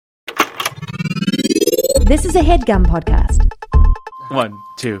This is a HeadGum podcast. 1,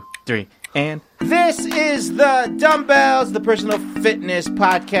 2, 3, and this is the Dumbbells, the personal fitness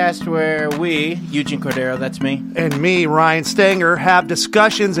podcast where we, Eugene Cordero, that's me, and me, Ryan Stanger, have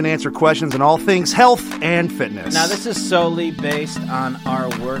discussions and answer questions on all things health and fitness. Now, this is solely based on our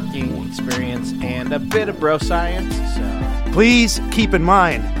working experience and a bit of bro science, so... Please keep in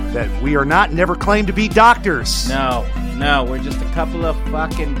mind that we are never claimed to be doctors. No, we're just a couple of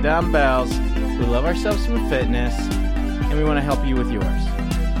fucking dumbbells who love ourselves some fitness, and we want to help you with yours.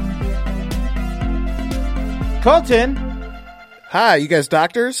 Colton. Hi, you guys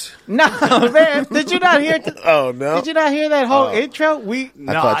doctors? No, man. Did you not hear? Oh, no. Did you not hear that whole intro? I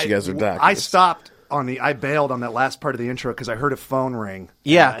thought you guys were doctors. I stopped I bailed on that last part of the intro because I heard a phone ring.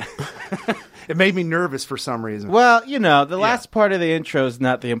 Yeah. It made me nervous for some reason. Well, the last part of the intro is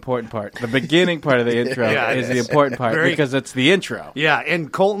not the important part. The beginning part of the intro is the important part because it's the intro. Yeah,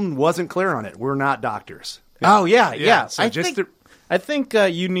 and Colton wasn't clear on it. We're not doctors. Oh, yeah. So I think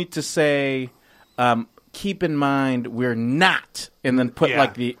you need to say, keep in mind we're not, and then put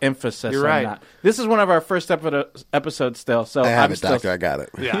like the emphasis You're on right. that. This is one of our first episodes still. So I have it, doctor. I got it.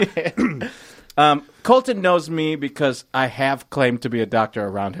 Yeah. Colton knows me because I have claimed to be a doctor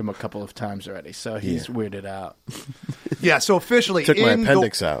around him a couple of times already, so he's weirded out. Yeah, so officially... Took my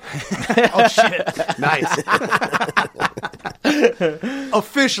appendix out. Oh, shit. Nice.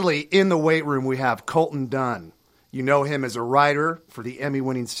 Officially, in the weight room, we have Colton Dunn. You know him as a writer for the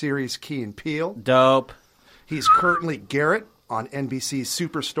Emmy-winning series Key and Peele. Dope. He's currently Garrett on NBC's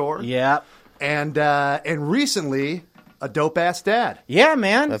Superstore. Yep. And recently... a dope-ass dad. Yeah,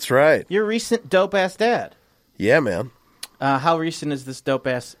 man. That's right. Your recent dope-ass dad. Yeah, man. How recent is this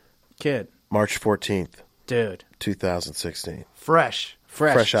dope-ass kid? March 14th. Dude. 2016. Fresh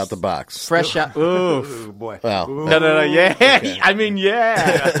Fresh out the box. Fresh out. Ooh. Ooh, boy. Well, Ooh. No. Yeah. Okay. I mean,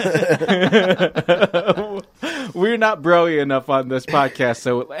 yeah. We're not broy enough on this podcast,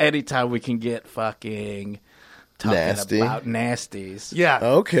 so anytime we can get fucking... talking nasty. About nasties. Yeah.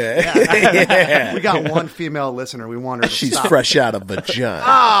 Okay. Yeah. We got one female listener. We want her to She's stop. fresh out of vagina.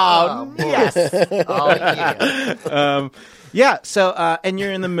 Oh, yes. Oh, yeah. Yeah, so, and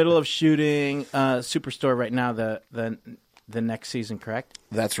you're in the middle of shooting Superstore right now, the next season, correct?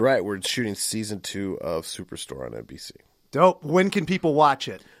 That's right. We're shooting season 2 of Superstore on NBC. Dope. When can people watch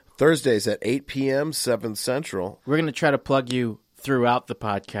it? Thursdays at 8 p.m., 7 Central. We're going to try to plug you throughout the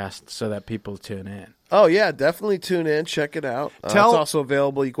podcast so that people tune in. Oh, yeah. Definitely tune in. Check it out. It's also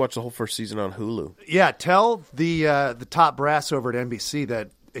available. You can watch the whole first season on Hulu. Yeah, tell the top brass over at NBC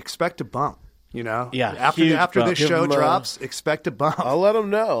that expect a bump. Yeah, after this show them, drops, expect a bump. I'll let them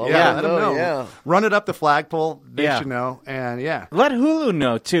know. Let them know. Yeah. Run it up the flagpole. They should know. And let Hulu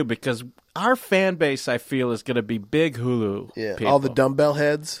know too, because our fan base, I feel, is going to be big Hulu. Yeah, people. all the dumbbell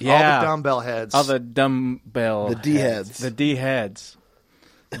heads. Yeah, all the dumbbell heads. All the dumbbell. The D heads. The D heads.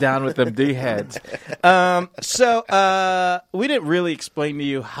 Down with them D heads. So we didn't really explain to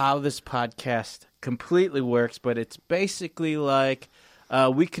you how this podcast completely works, but it's basically like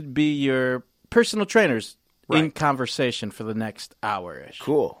we could be your personal trainers in conversation for the next hour-ish.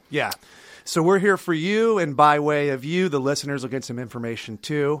 Cool. Yeah. So we're here for you, and by way of you, the listeners will get some information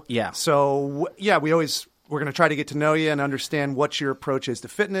too. Yeah. So, we're going to try to get to know you and understand what your approach is to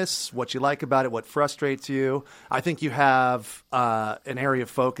fitness, what you like about it, what frustrates you. I think you have an area of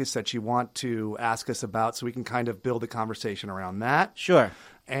focus that you want to ask us about, so we can kind of build a conversation around that. Sure.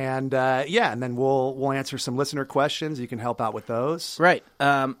 And and then we'll answer some listener questions. You can help out with those. Right.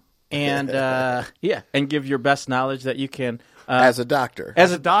 And give your best knowledge that you can. As a doctor.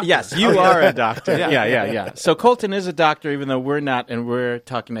 As a doctor. Yes, you are a doctor. Yeah. So Colton is a doctor, even though we're not, and we're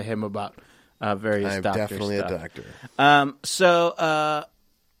talking to him about various I'm doctor definitely stuff. a doctor. So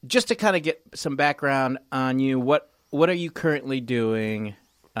just to kind of get some background on you, what are you currently doing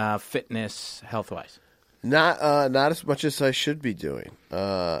fitness, health-wise? Not as much as I should be doing.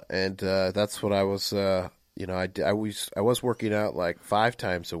 And that's what I was, I was working out like 5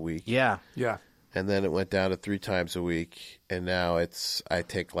 times a week. Yeah. Yeah. And then it went down to 3 times a week, and now I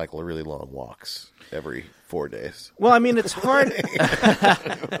take like really long walks every 4 days. Well, I mean, it's hard.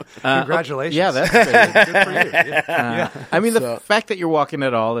 Congratulations. Yeah, that's great. Good for you. Yeah. I mean, the fact that you're walking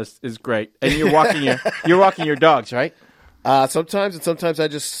at all is great, and you're walking your dogs, right? Sometimes I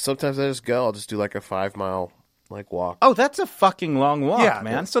just go. I'll just do like a 5-mile walk. Oh, that's a fucking long walk,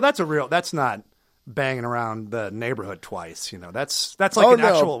 man. So that's not banging around the neighborhood twice. That's like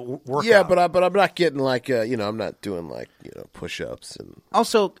actual workout. Yeah, but I'm not getting I'm not doing push-ups and.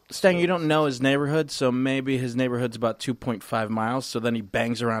 Also, Stang, you don't know his neighborhood, so maybe his neighborhood's about 2.5 miles. So then he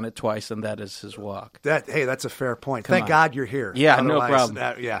bangs around it twice, and that is his walk. That's a fair point. Thank God you're here. Yeah, Otherwise, no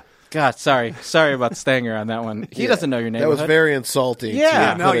problem. God, sorry about Stanger on that one. He doesn't know your neighborhood. That was very insulting.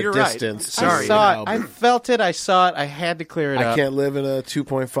 Yeah. to No, put you're a right. distance. Sorry. I saw it. I felt it. I saw it. I had to clear it up. I can't live in a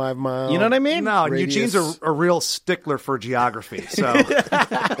 2.5 mile. You know what I mean? No, and Radius. Eugene's a real stickler for geography. So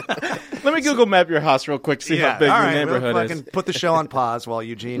Let me Google map your house real quick. See how big all your right, neighborhood we'll is. fucking put the show on pause while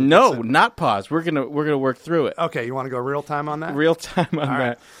Eugene. No, gets it. not pause. We're gonna work through it. Okay, you want to go real time on that? Real time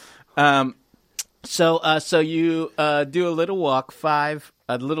on that. So you do a little walk,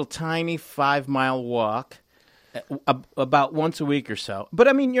 a little tiny 5-mile walk, about once a week or so. But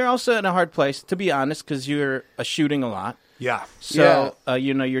I mean, you're also in a hard place, to be honest, because you're shooting a lot. Yeah. So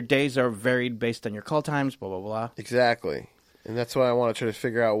your days are varied based on your call times. Blah blah blah. Exactly. And that's why I want to try to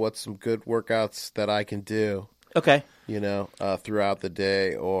figure out what's some good workouts that I can do. Okay. Throughout the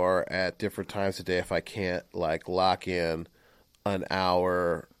day or at different times of the day if I can't like lock in an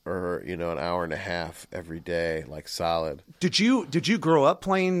hour or an hour and a half every day, like solid. Did you grow up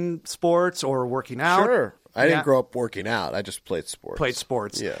playing sports or working out? Sure. I didn't grow up working out. I just played sports. Played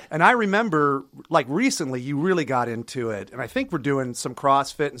sports. Yeah. And I remember, like, recently you really got into it. And I think we're doing some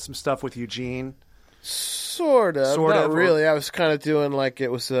CrossFit and some stuff with Eugene. Sort of. Not really. I was kind of doing like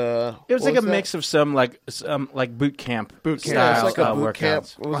it was like a mix of some like boot camp. Yeah, it was like a boot camp.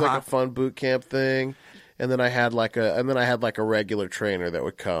 workouts. It was like a fun boot camp thing. And then I had like a regular trainer that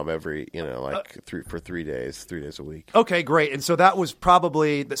would come every, for 3 days a week. Okay, great. And so that was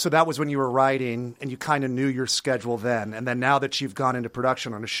when you were writing and you kind of knew your schedule then. And then now that you've gone into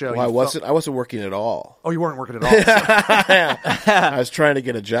production on a show, Well, I wasn't working at all. Oh, you weren't working at all. So- I was trying to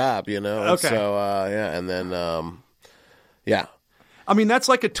get a job, and Okay. so and then I mean, that's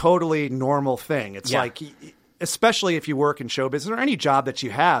like a totally normal thing. It's Yeah. like, especially if you work in show business or any job that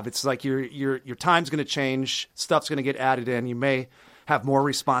you have, it's like your time's going to change. Stuff's going to get added in. You may have more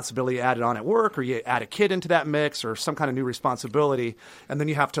responsibility added on at work, or you add a kid into that mix, or some kind of new responsibility, and then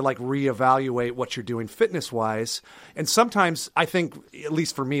you have to like reevaluate what you're doing fitness wise. And sometimes I think, at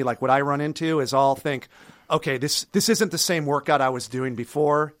least for me, like what I run into is I'll think, okay, this isn't the same workout I was doing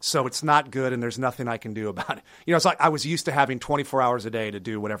before, so it's not good, and there's nothing I can do about it. It's like I was used to having 24 hours a day to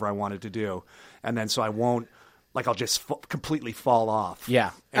do whatever I wanted to do, and then so I won't, like I'll just completely fall off.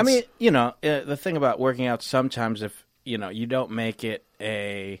 Yeah. I mean, the thing about working out sometimes if, you don't make it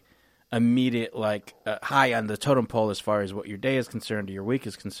a immediate high on the totem pole as far as what your day is concerned or your week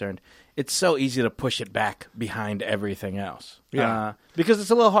is concerned, it's so easy to push it back behind everything else. Yeah. Because it's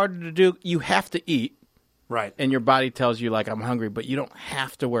a little harder to do. You have to eat. Right. And your body tells you, like, I'm hungry, but you don't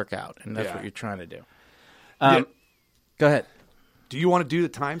have to work out, and that's what you're trying to do. Yeah. Go ahead. Do you want to do the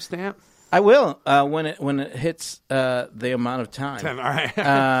timestamp? I will when it hits the amount of time. All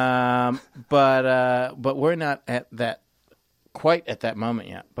right. But we're not quite at that moment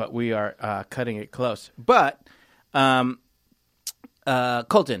yet. But we are cutting it close. But Colton,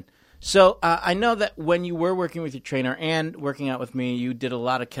 so I know that when you were working with your trainer and working out with me, you did a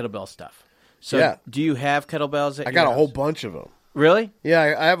lot of kettlebell stuff. So do you have kettlebells? I got a whole bunch of them. Really?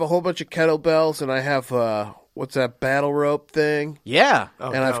 Yeah, I have a whole bunch of kettlebells, and I have what's that battle rope thing? Yeah.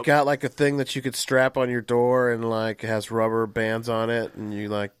 Oh, and I've got like a thing that you could strap on your door, and like it has rubber bands on it, and you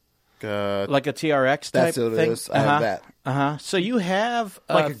like a TRX type that's what it thing? is. I have that. So you have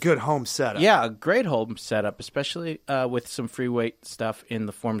like a good home setup. Yeah, a great home setup, especially with some free weight stuff in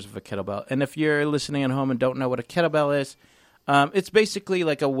the forms of a kettlebell. And if you're listening at home and don't know what a kettlebell is, it's basically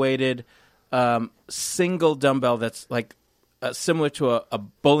like a weighted single dumbbell that's like similar to a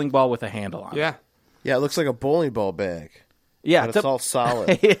bowling ball with a handle on it. Yeah. Yeah, it looks like a bowling ball bag. Yeah, but it's all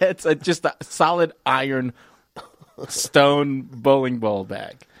solid. Yeah, it's just a solid iron stone bowling ball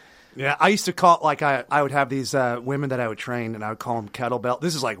bag. Yeah, I used to call I would have these women that I would train, and I would call them kettlebell.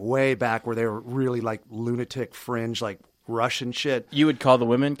 This is like way back where they were really like lunatic fringe, like Russian shit. You would call the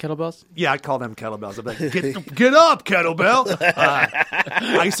women kettlebells? Yeah, I'd call them kettlebells. I'd be like, get up, kettlebell.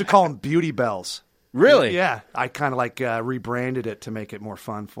 I used to call them beauty bells. Really? Yeah. I kind of like rebranded it to make it more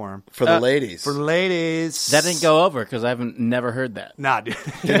fun for them. For the ladies. For the ladies. That didn't go over because I haven't never heard that. Nah, dude.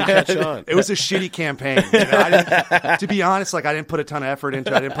 Didn't catch on. It was a shitty campaign. To be honest, like I didn't put a ton of effort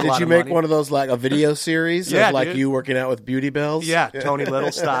into it. I didn't put a lot Did you of make money. one of those like a video series Yeah, of like dude. you working out with beauty bells? Yeah, Tony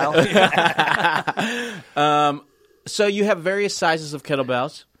Little style. So you have various sizes of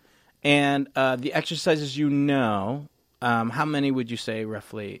kettlebells, and the exercises how many would you say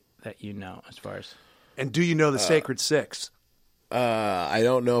roughly that you know as far as? And do you know the Sacred Six? I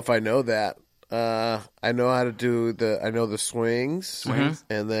don't know if I know that. I know how to do the swings,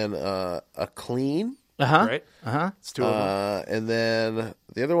 and then a clean. Right? It's two of them. And then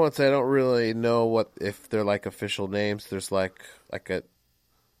the other ones I don't really know if they're like official names. There's like a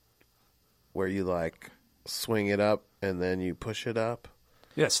where you like swing it up and then you push it up.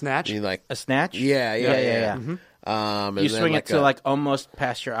 Yeah, snatch. You like A snatch? Yeah. Mm-hmm. And You then swing like it to like almost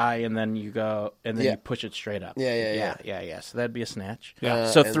past your eye, and then you go, and then Yeah. you push it straight up. Yeah. So that'd be a snatch. Yeah.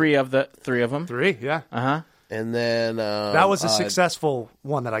 So And- three of them. 3, yeah. And then That was a successful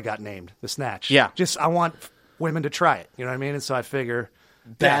one that I got named, the snatch. Yeah. Just, I want women to try it. You know what I mean? And so I figure...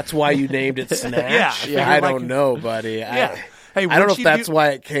 That's why you named it Snatch. Yeah, I I figured, don't know, buddy. Yeah. I Hey, don't know wouldn't if you that's do-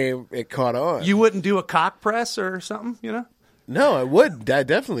 why it caught on. You wouldn't do a cock press or something, you know? No, I would. I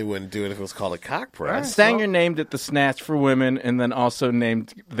definitely wouldn't do it if it was called a cock press. Stanger named it the snatch for women, and then also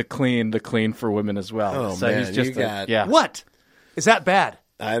named the clean for women as well. Oh, so man, he's just you got- yeah. What? Is that bad?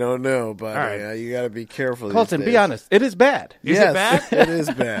 I don't know, but All right. you got to be careful. these Colton, be days. honest. It is bad. Is Yes, it bad? It is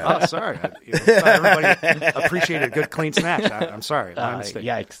bad. Oh, sorry. I thought everybody appreciated a good clean snatch. I'm sorry. My mistake.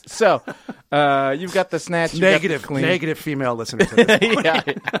 Yikes. So you've got the snatch. You've got Negative, the clean. negative female listener to this.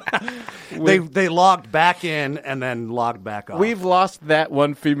 Yeah. They logged back in and then logged back off. We've lost that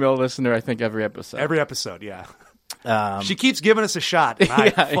one female listener, I think, every episode. Every episode, yeah. She keeps giving us a shot, and I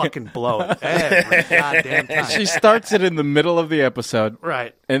fucking blow it every goddamn time. She starts it in the middle of the episode,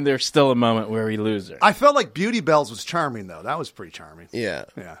 Right. and there's still a moment where we lose her. I felt like Beauty Bells was charming, though. That was pretty charming. Yeah.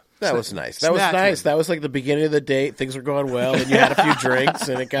 Yeah. That was nice. That was Snatch nice. was- That was like the beginning of the date. Things were going well, and you had a few drinks,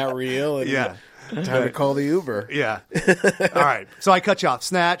 and it got real. And Yeah. time to call the Uber. Yeah. All right. So I cut you off.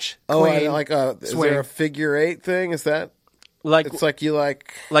 Snatch, Oh, clean, and like is swing. there a figure 8 thing? Is that Like it's like you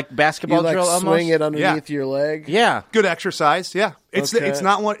like basketball you like drill swing almost? it underneath Yeah. your leg? Yeah. Good exercise. Yeah. It's Okay. it's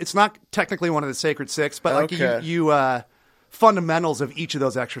not technically one of the sacred 6, but like Okay. you fundamentals of each of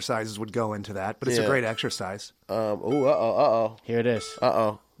those exercises would go into that. But it's a Yeah. great exercise. Here it is.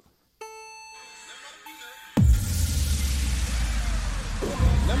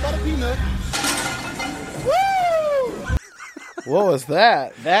 What was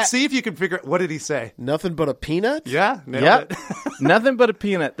that? See if you can figure. What did he say? Nothing but a peanut? Yeah. Nailed Yep. it. Nothing but a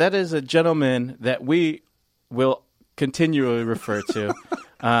peanut. That is a gentleman that we will continually refer to,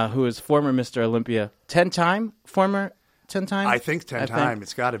 who is former Mr. Olympia, 10-time. I think 10 time.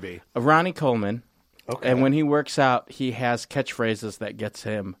 It's got to be. Ronnie Coleman. Okay. And when he works out, he has catchphrases that gets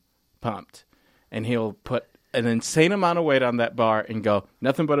him pumped. And he'll put an insane amount of weight on that bar and go,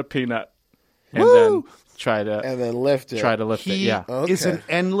 nothing but a peanut. And then try to lift it. Try to lift it, He yeah. is Okay. an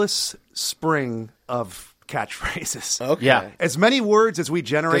endless spring of catchphrases. Okay. Yeah. As many words as we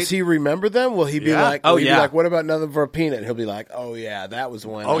generate. Does he remember them? Will he be Yeah. like, Oh, will he be yeah. like, what about nothing for a peanut? And he'll be like, oh, yeah, that was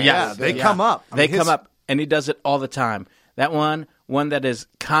one. Oh, yeah. Yes. They come up. I They mean, come up, and he does it all the time. That one that is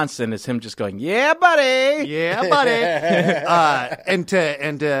constant is him just going, yeah, buddy. Yeah, buddy. And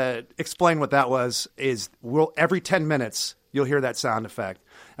to explain what that was is every 10 minutes you'll hear that sound effect,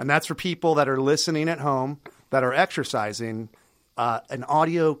 and that's for people that are listening at home that are exercising. An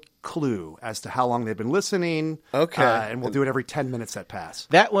audio clue as to how long they've been listening. Okay. And we'll do it every 10 minutes that pass.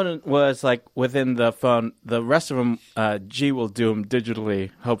 That one was like within the phone. The rest of them, G will do them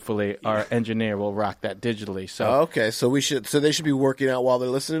digitally. Hopefully, our engineer will rock that digitally. So Okay, so they should be working out while they're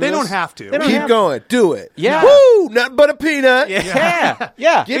listening to They this? don't have to. They don't Keep have- going. Do it. Yeah. Woo! Nothing but a peanut. yeah.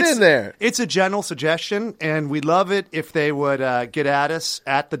 Get in there. It's a general suggestion, and we'd love it if they would get at us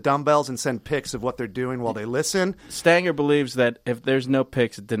at the dumbbells and send pics of what they're doing while they listen. Stanger believes that if there's no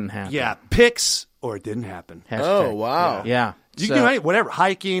pics, it didn't happen. Yeah, pics or it didn't happen. Hashtag. Oh, wow. Yeah. You So- can do anything, whatever,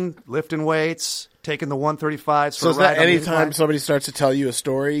 hiking, lifting weights, taking the 135s. So is that anytime somebody starts to tell you a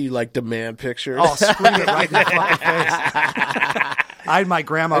story, you like demand pictures? I'll scream it right in the fucking face. I had my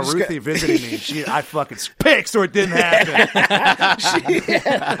grandma Ruthie visiting me. I fucking pics or it didn't happen.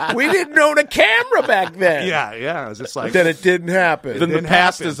 We didn't own a camera back then. yeah. I was just like, Then it didn't happen. Then the didn't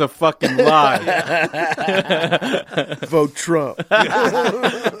past happen. is a fucking lie. Vote Trump.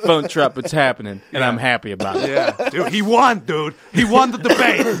 Phone Trump, it's happening, and I'm happy about it. yeah, dude, he won, dude. He won the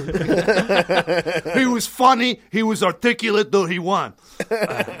debate. He was funny. He was articulate, dude. He won.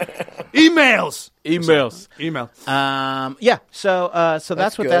 Emails. Email. Yeah. So that's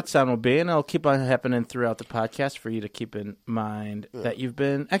what good. that sound will be, and it'll keep on happening throughout the podcast for you to keep in mind that you've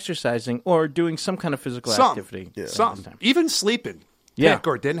been exercising or doing some kind of physical activity. Some. Even sleeping. Yeah. Pick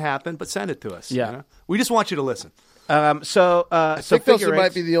or it didn't happen, but send it to us. Yeah. You know? We just want you to listen. So I think those figure might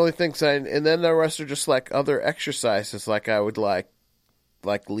eights- be the only things. And then the rest are just like other exercises. Like I would like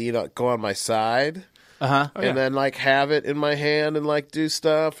lean up, go on my side. And then like have it in my hand and like do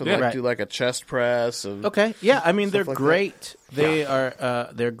stuff and Right. do like a chest press and Okay. Yeah. I mean, they're like that. great. They are.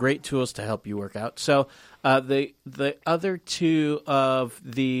 They're great tools to help you work out. So the other two of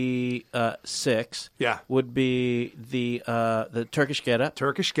the 6 would be the Turkish get up.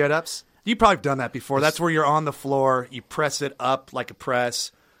 Turkish get-ups. You've probably done that before. That's where you're on the floor. You press it up like a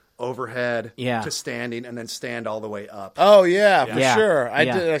press overhead Yeah. to standing, and then stand all the way up. Oh yeah, for Yeah. sure. I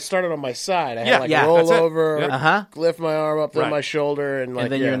Yeah. did. I started on my side. I Yeah. had Yeah. roll That's it. over, Yeah. lift my arm up, then Right. my shoulder, and like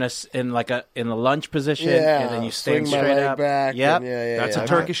and then you're in the lunge position, yeah, and then you stand swing my straight leg up. back. Yep. and yeah. That's yeah. a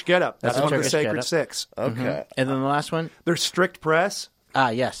Turkish get-up. That's a one of the Turkish sacred get-up. six. Okay. And then the last one. There's strict press,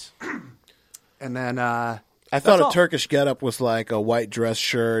 Yes. and then I thought all. a Turkish getup was like a white dress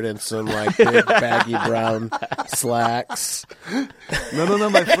shirt and some like big baggy brown slacks. no,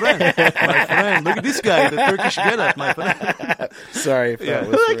 my friend, look at this guy, the Turkish get-up, my friend. Sorry if that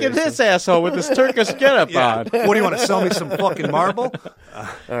was Look at racist. this asshole with his Turkish getup on. What do you want to sell me some fucking marble? All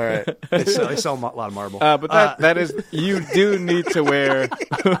right. They sell a lot of marble. But that is, you do need to wear.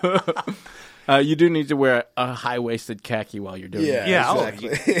 You do need to wear a high-waisted khaki while you're doing Yeah. it. Yeah,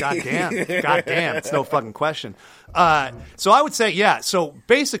 exactly. goddamn, it's no fucking question. So I would say, yeah. So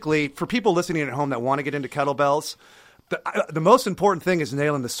basically, for people listening at home that want to get into kettlebells, the most important thing is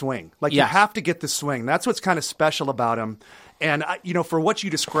nailing the swing. Like you Yes. have to get the swing. That's what's kind of special about them. And for what you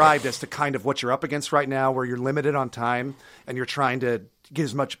described as to kind of what you're up against right now, where you're limited on time and you're trying to get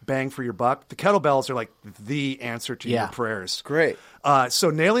as much bang for your buck, the kettlebells are like the answer to your prayers. Great.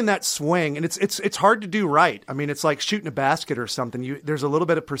 So nailing that swing, and it's hard to do right. I mean, it's like shooting a basket or something. There's a little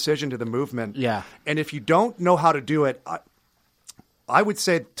bit of precision to the movement. Yeah. And if you don't know how to do it, I would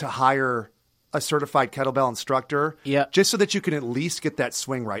say to hire a certified kettlebell instructor. Yeah. Just so that you can at least get that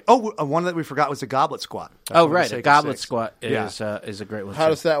swing right. Oh, one that we forgot was a goblet squat. That's Oh, one of the right. A sacred goblet six. squat Yeah. is a great one. How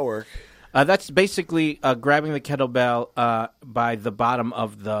too. does that work? That's basically grabbing the kettlebell by the bottom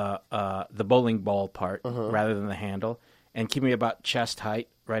of the bowling ball part rather than the handle, and keeping it about chest height,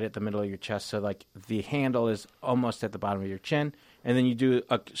 right at the middle of your chest. So like the handle is almost at the bottom of your chin, and then you do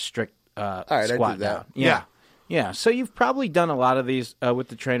a strict right, I squat did that. down. Yeah. So you've probably done a lot of these with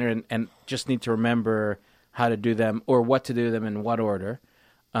the trainer, and just need to remember how to do them or what to do them in what order.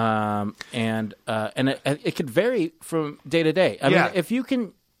 And it could vary from day to day. I mean, if you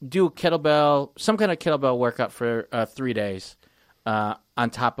can do some kind of kettlebell workout for 3 days on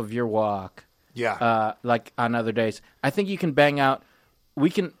top of your walk, like on other days, I think you can bang out. We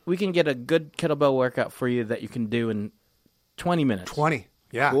can get a good kettlebell workout for you that you can do in 20 minutes. 20.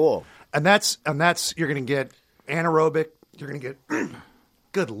 Yeah. Cool. And that's you're going to get anaerobic. You're going to get.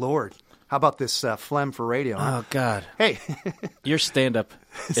 Good Lord. How about this phlegm for radio? Oh God. Hey. Your stand-up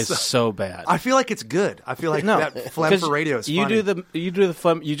is so bad. I feel like it's good. I feel like that phlegm 'cause for radio is funny. You do the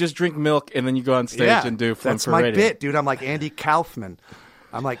phlegm. You just drink milk and then you go on stage and do phlegm that's for my radio. bit, dude. I'm like Andy Kaufman.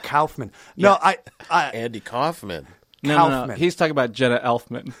 No, I Andy Kaufman. No. Kaufman. He's talking about Jenna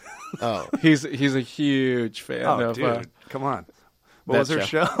Elfman. Oh. He's a huge fan of dude, come on. What that was her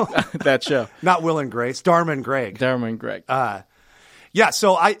show? that show. Not Will and Grace. Dharma and Greg. Dharma and Greg. Yeah,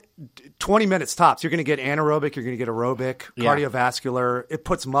 so 20 minutes tops. You're going to get anaerobic, you're going to get aerobic, cardiovascular. It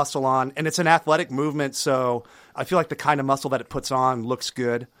puts muscle on, and it's an athletic movement, so I feel like the kind of muscle that it puts on looks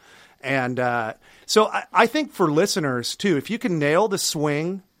good. And so I think for listeners, too, if you can nail the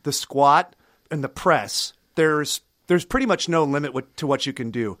swing, the squat, and the press, there's pretty much no limit to what you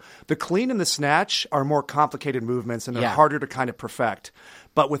can do. The clean and the snatch are more complicated movements, and they're harder to kind of perfect.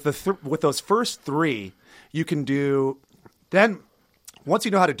 But with with those first three, you can do – then – once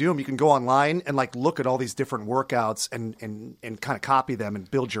you know how to do them, you can go online and like look at all these different workouts and kind of copy them and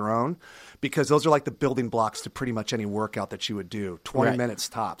build your own, because those are like the building blocks to pretty much any workout that you would do. 20 minutes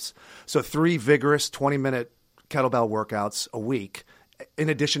tops. So 3 vigorous 20-minute kettlebell workouts a week in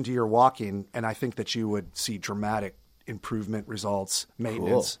addition to your walking, and I think that you would see dramatic improvement results,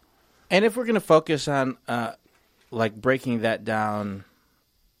 maintenance. Cool. And if we're going to focus on like breaking that down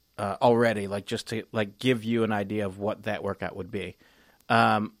already, like just to like give you an idea of what that workout would be.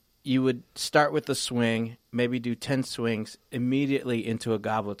 You would start with the swing, maybe do 10 swings immediately into a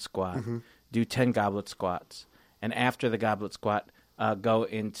goblet squat, do 10 goblet squats, and after the goblet squat, go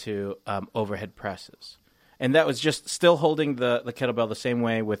into overhead presses. And that was just still holding the kettlebell the same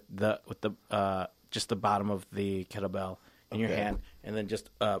way with the just the bottom of the kettlebell in your hand, and then just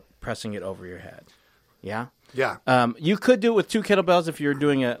pressing it over your head. Yeah? Yeah. You could do it with 2 kettlebells if you're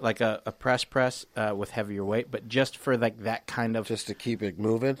doing a press with heavier weight, but just for like that kind of... Just to keep it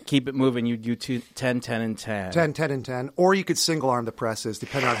moving? Keep it moving, you do 10, 10, and 10. 10, 10, and 10. Or you could single arm the presses,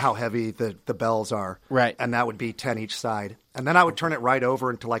 depending on how heavy the bells are. Right. And that would be 10 each side. And then I would turn it right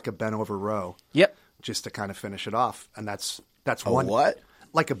over into like a bent over row. Yep. Just to kind of finish it off. And that's one. What?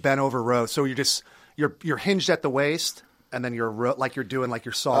 Like a bent over row. So you're hinged at the waist, and then you're like you're doing like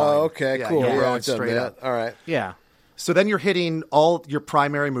you're sawing. Oh, okay, yeah, cool. You're Yeah, rowing I've done straight that. up. All right. Yeah. So then you're hitting all your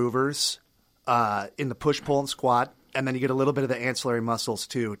primary movers in the push, pull, and squat, and then you get a little bit of the ancillary muscles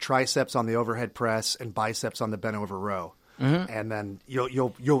too. Triceps on the overhead press and biceps on the bent over row. and then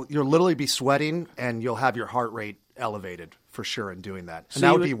you'll literally be sweating, and you'll have your heart rate elevated for sure in doing that. And So that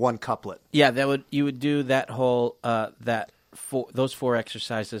you would would- be one couplet. Yeah, you would do that whole those 4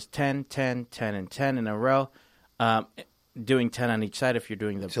 exercises 10, 10, 10, and 10 in a row, doing 10 on each side if you're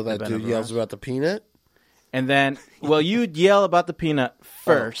doing the Till the that bent dude over yells arms. about the peanut. And then you'd yell about the peanut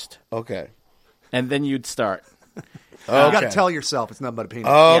first, Okay. and then you'd start. You got to Okay. tell yourself it's nothing but a peanut.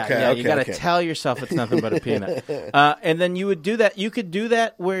 Oh, Yeah, okay. yeah, okay. you got to okay. tell yourself it's nothing but a peanut. And then you would do that. You could do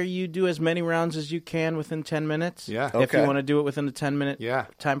that where you do as many rounds as you can within 10 minutes. Yeah. If you Okay. want to do it within a 10-minute Yeah.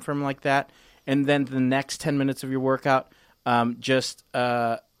 time frame like that. And then the next 10 minutes of your workout, just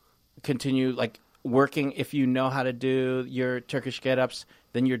continue like working. If you know how to do your Turkish get-ups,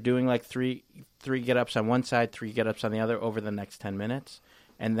 then you're doing like three get-ups on one side, 3 get-ups on the other over the next 10 minutes.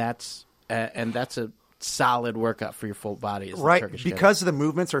 And that's a solid workout for your full body. Is the Right, Turkish get-up. because the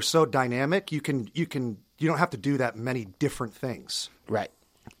movements are so dynamic, you don't have to do that many different things Right.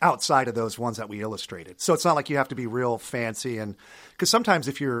 outside of those ones that we illustrated. So it's not like you have to be real fancy, and because sometimes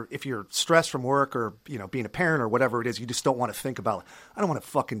if you're stressed from work or being a parent or whatever it is, you just don't want to think about. I don't want to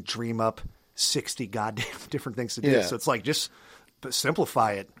fucking dream up 60 goddamn different things to do. Yeah. So it's like just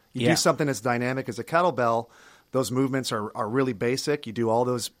simplify it. You Yeah. do something as dynamic as a kettlebell. Those movements are really basic. You do all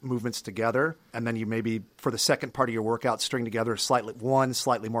those movements together, and then you maybe, for the second part of your workout, string together one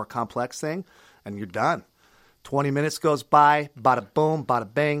slightly more complex thing, and you're done. 20 minutes goes by, bada boom, bada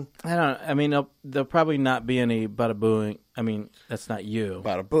bang. I mean, there'll probably not be any bada booing. I mean, that's not you.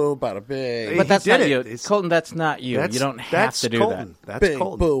 Bada boom, bada bing. But that's He not did you. it. It's- Colton, that's not you. You don't have that's to do Colton. that. That's Bing,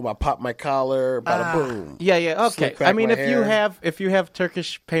 Colton. boom. I pop my collar. Bada boom. Yeah, yeah, okay. Slick back I mean, my if you have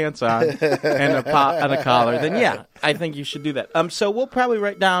Turkish pants on and a collar, then yeah, I think you should do that. So we'll probably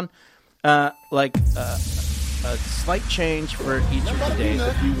write down a slight change for each of the days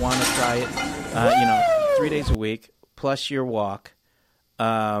if you want to try it. 3 days a week plus your walk,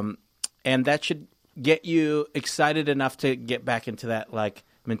 and that should get you excited enough to get back into that like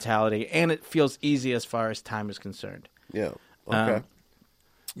mentality, and it feels easy as far as time is concerned. Yeah. Okay.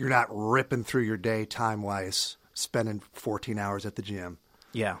 You're not ripping through your day time-wise, spending 14 hours at the gym.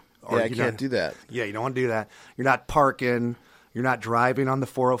 Yeah. Or yeah, I you're can't not- do that. Yeah, you don't want to do that. You're not parking. You're not driving on the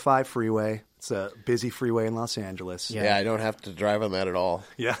 405 freeway. It's a busy freeway in Los Angeles. Yeah, I don't have to drive on that at all.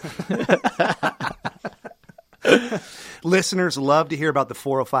 Yeah. Listeners love to hear about the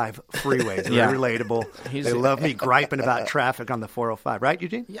 405 freeways. They're Yeah. relatable. He's- They love me griping about traffic on the 405. Right,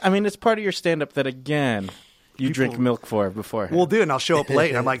 Eugene? I mean, it's part of your stand-up that, again, you drink milk for beforehand. We'll do, and I'll show up late.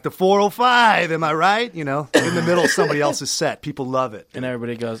 And I'm like, the 405, am I right? In the middle of somebody else's set. People love it. and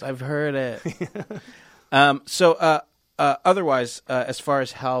everybody goes, I've heard it. Otherwise, as far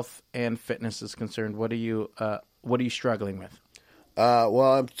as health and fitness is concerned, what are you struggling with?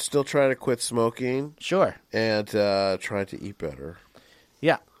 Well, I'm still trying to quit smoking Sure. and trying to eat better.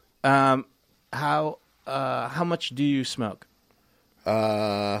 Yeah. How much do you smoke?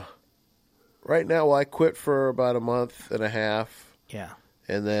 Right now, well, I quit for about a month and a half, Yeah.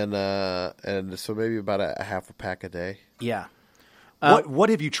 and then and so maybe about a half a pack a day. Yeah. What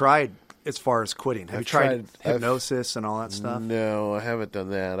have you tried as far as quitting? Have you I've tried tried- hypnosis and all that stuff? No, I haven't done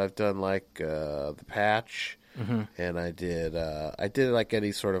that. I've done like the patch, Mm-hmm. and I did like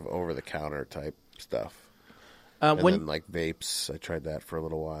any sort of over the counter type stuff. And When then like vapes, I tried that for a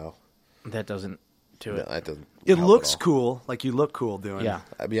little while. that doesn't do No, it. that doesn't. It help looks at all. cool. Like you look cool doing Yeah.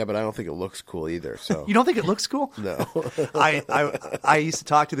 it. Yeah, but I don't think it looks cool either. So You don't think it looks cool? no. I used to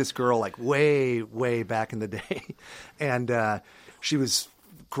talk to this girl like way back in the day, and she was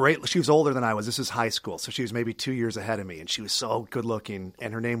great. She was older than I was. This is high school, so she was maybe 2 years ahead of me, and she was so good looking.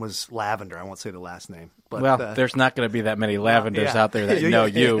 And her name was Lavender. I won't say the last name, but Well, there's not going to be that many lavenders yeah. out there that know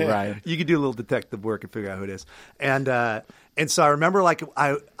you, Ryan. You could do a little detective work and figure out who it is. And so I remember like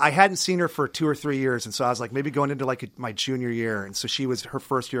I hadn't seen her for 2 or 3 years, and so I was like maybe going into like my junior year, and so she was her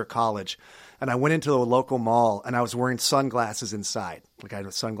first year of college, and I went into a local mall and I was wearing sunglasses inside, like I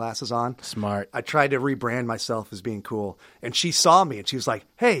had sunglasses on. Smart. I tried to rebrand myself as being cool, and she saw me and she was like,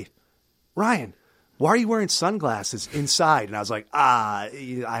 "Hey, Ryan, why are you wearing sunglasses inside?" And I was like, I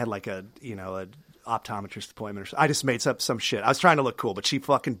had like a optometrist appointment or something. I just made up some shit. I was trying to look cool, but she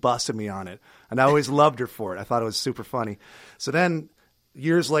fucking busted me on it. And I always loved her for it. I thought it was super funny. So then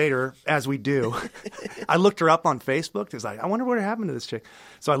years later, as we do, I looked her up on Facebook. It was like, I wonder what happened to this chick.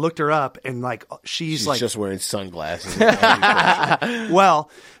 So I looked her up and like, she's like, just wearing sunglasses.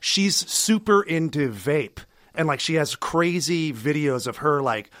 well, she's super into vape. And like she has crazy videos of her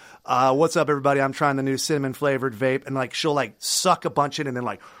like, what's up everybody? I'm trying the new cinnamon flavored vape. And like she'll like suck a bunch in and then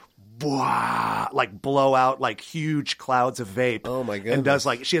like like blow out like huge clouds of vape. Oh my goodness. And does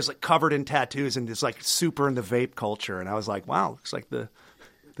like she has like covered in tattoos and is like super into vape culture. And I was like, wow, looks like the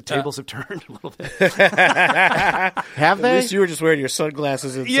tables have turned a little bit. Have they? At least you were just wearing your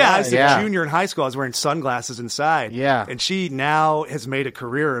sunglasses inside. Yeah, as a junior in high school, I was wearing sunglasses inside. Yeah. And she now has made a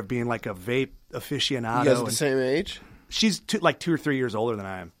career of being like a vape aficionado. You guys are the and same age? she's like 2 or 3 years older than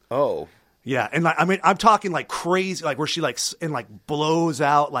I am. Oh. Yeah, and like, I mean, I'm talking like crazy, like where she like and like blows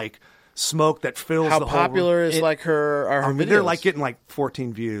out like smoke that fills How the whole room. popular is like her videos? They're like getting like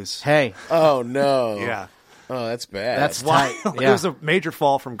 14 views. Hey, Oh no. Yeah. Oh, that's bad. That's Why? tight. It Yeah. was a major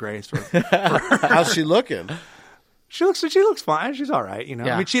fall from grace. How's she looking? She looks fine. She's all right, you know.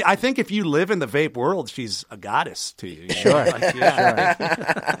 Yeah. I mean, I think if you live in the vape world, she's a goddess to you. Sure. Like,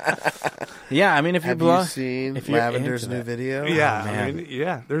 Yeah, I mean, if you Have you seen if you're Lavender's into new that. video? Yeah, man. I mean,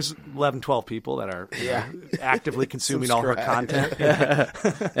 yeah. There's 11, 12 people that are actively consuming all her content.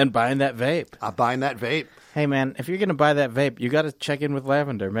 and buying that vape. I'm buying that vape. Hey, man, if you're going to buy that vape, you got to check in with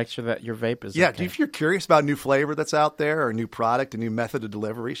Lavender. Make sure that your vape is Yeah, okay. if you're curious about a new flavor that's out there or a new product, a new method of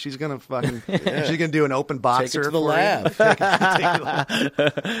delivery, she's gonna fucking she's gonna do an open boxer Take it to the for lab. you. Take it to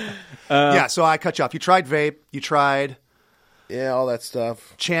the lab. Yeah, so I cut you off. You tried vape. You tried Yeah, all that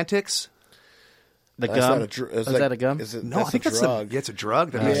stuff. Chantix. the That's gum? not a dr- Is that a gum? Is it, No, that's I think a that's drug. it's a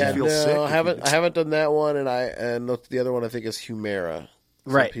drug that makes Yeah, you feel no, sick. I haven't done that one, and the other one I think is Humira.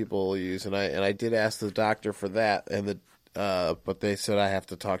 Some Right. people use, and I did ask the doctor for that, and but they said I have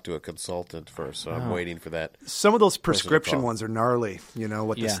to talk to a consultant first, so I'm waiting for that. Some of those prescription call. ones are gnarly. You know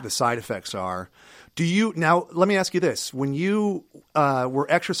what Yeah. the side effects are. Do you now? Let me ask you this: when you were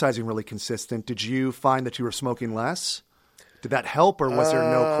exercising really consistent, did you find that you were smoking less? Did that help, or was there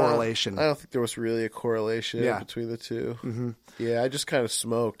no correlation? I don't think there was really a correlation Yeah. between the two. Mm-hmm. Yeah, I just kind of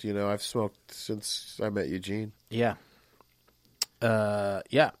smoked. You know, I've smoked since I met Eugene. Yeah.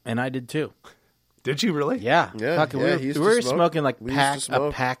 Yeah, and I did too. Did you really? Yeah. Yeah, Fuck, yeah, he we used were to smoke. smoking like We used to a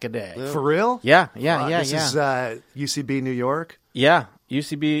smoke. pack a day. For real? Yeah. This is UCB New York. Yeah.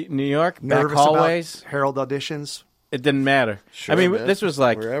 UCB New York, back Nervous hallways. about Herald auditions. It didn't matter. Sure, I mean, man. this was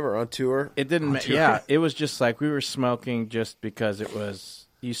like wherever on tour. it didn't. Yeah, it was just like we were smoking just because it was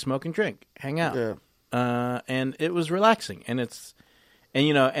you smoke and drink, hang out, and it was relaxing, and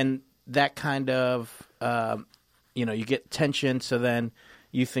and that kind of you get tension, so then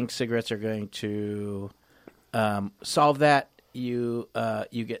you think cigarettes are going to solve that. You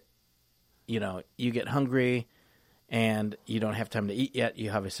get hungry. And you don't have time to eat yet. You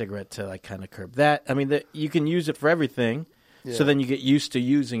have a cigarette to like kind of curb that. I mean, you can use it for everything, so then you get used to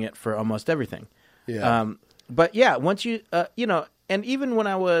using it for almost everything. Yeah. But yeah, once you and even when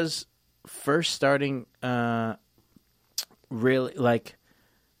I was first starting, really like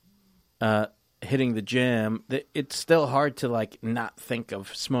hitting the gym, it's still hard to like not think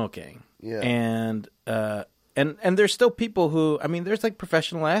of smoking. Yeah. And there's still people who, I mean, there's like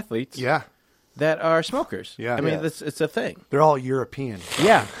professional athletes. Yeah. That are smokers. Yeah. I mean, Yeah. it's a thing. They're all European.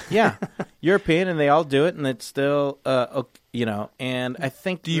 Yeah, European, and they all do it, and it's still, and I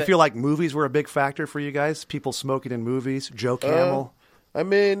think. Do you feel like movies were a big factor for you guys? People smoking in movies? Joe Camel? I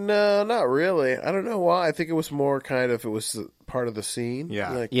mean, not really. I don't know why. I think it was more kind of, it was part of the scene.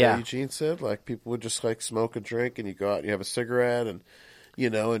 Yeah. Like Yeah. Eugene said, like people would just like smoke and drink, and you go out and you have a cigarette, and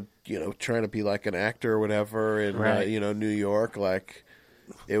trying to be like an actor or whatever in Right. New York, like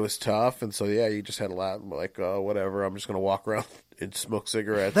it was tough, and so yeah, you just had a lot like whatever. I'm just gonna walk around and smoke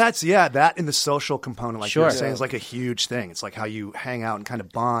cigarettes. That and the social component, like you were Sure. saying, is like a huge thing. It's like how you hang out and kind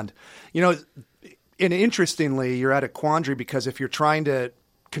of bond. And interestingly, you're at a quandary because if you're trying to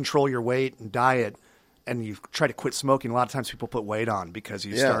control your weight and diet and you try to quit smoking, a lot of times people put weight on because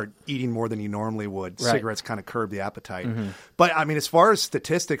you start eating more than you normally would. Right. Cigarettes kind of curb the appetite. But I mean, as far as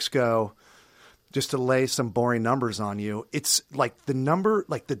statistics go, just to lay some boring numbers on you, it's like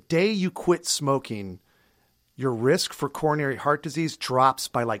the day you quit smoking, your risk for coronary heart disease drops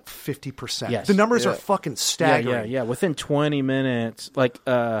by like 50%. Yes. The numbers Yeah. are fucking staggering. Yeah. Within 20 minutes, like,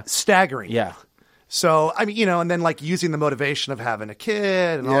 Staggering. yeah. So, I mean, and then like using the motivation of having a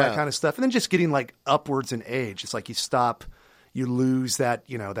kid and all that Yeah. kind of stuff. And then just getting like upwards in age. It's like you lose that,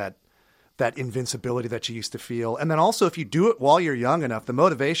 that invincibility that you used to feel. And then also if you do it while you're young enough, the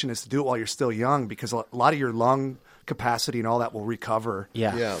motivation is to do it while you're still young because a lot of your lung capacity and all that will recover.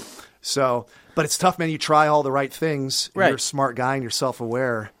 Yeah. Yeah. So, but it's tough, man. You try all the right things. Right. You're a smart guy and you're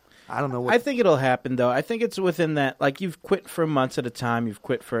self-aware. I don't know what. I think it'll happen, though. I think it's within that. Like, you've quit for months at a time. You've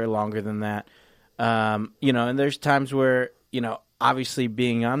quit for longer than that. And there's times where, obviously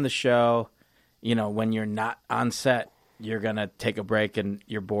being on the show, when you're not on set, you're going to take a break and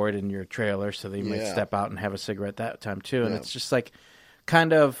you're bored in your trailer. So that you might Yeah. step out and have a cigarette that time, too. And it's just like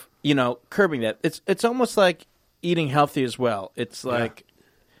kind of curbing that. It's almost like eating healthy as well. It's like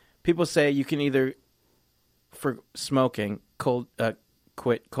people say you can either, for smoking,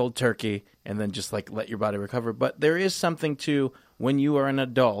 quit cold turkey and then just like let your body recover. But there is something to when you are an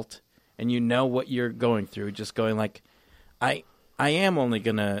adult and you know what you're going through, just going like, I am only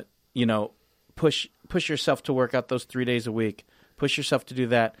gonna, push yourself to work out those 3 days a week, push yourself to do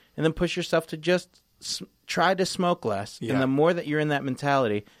that, and then push yourself to just try to smoke less. Yeah. And the more that you're in that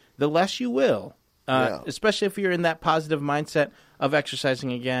mentality, the less you will. Especially if you're in that positive mindset of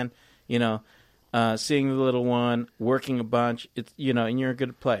exercising again, seeing the little one, working a bunch, it's and you're in a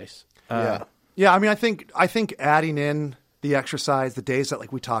good place. Yeah. I mean, I think adding in the exercise, the days that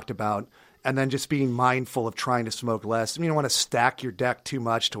like we talked about, and then just being mindful of trying to smoke less. I mean, you don't want to stack your deck too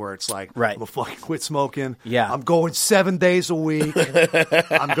much to where it's like, right. I'm gonna fucking quit smoking. Yeah, I'm going 7 days a week.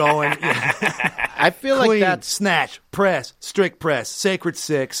 I'm going. I feel clean, like that's snatch, press, strict press, sacred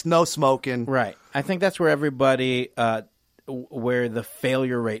six, no smoking. Right. I think that's where everybody, where the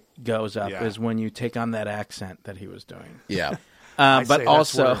failure rate goes up is when you take on that accent that he was doing. Yeah. But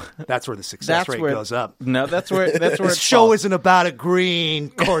also, that's where the success rate goes up. No, that's where this show isn't about a green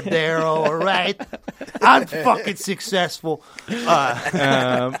Cordero, all right? I'm fucking successful. What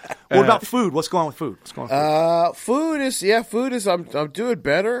about food? What's going on with food? Food is. I'm doing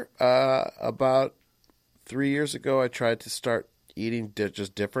better. About 3 years ago, I tried to start eating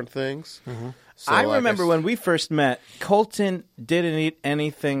just different things. Mm-hmm. So, I remember when we first met, Colton didn't eat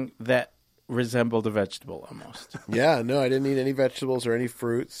anything that resembled a vegetable almost. Yeah, no, I didn't eat any vegetables or any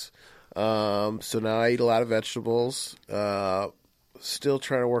fruits. So now I eat a lot of vegetables. Still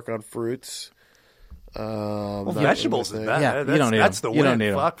trying to work on fruits. Vegetables is bad. Yeah, you don't need that's them. the You win. don't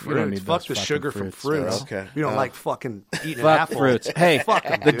need Fuck them. You don't fruits. need Fuck those the sugar fucking from fruits. fruits. Okay. You don't like fucking eating an Fuck apple. fruits. Hey, Fuck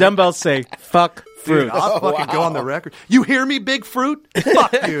 'em, the dude. dumbbells say fuck Dude, fruits. I'll fucking go on the record. You hear me, Big Fruit?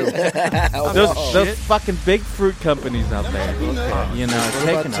 Fuck you. Those fucking big fruit companies out there, What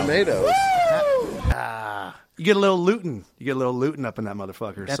taking about tomatoes? You get a little looting. You get a little looting up in that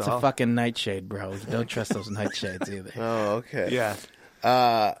motherfucker. That's so. a fucking nightshade, bro. Don't trust those nightshades either. Oh, okay. Yeah.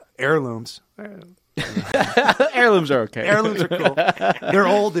 Heirlooms. Heirlooms are okay. Heirlooms are cool. They're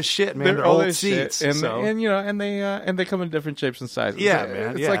old as shit, man. They're old as shit. seats. And they come in different shapes and sizes. Yeah,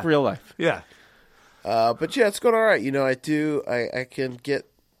 man. It's like real life. Yeah. But yeah, it's going all right.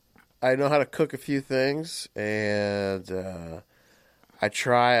 I know how to cook a few things, and I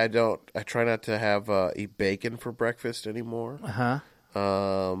try not to have eat bacon for breakfast anymore.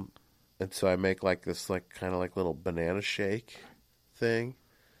 And so I make like this kind of like little banana shake thing.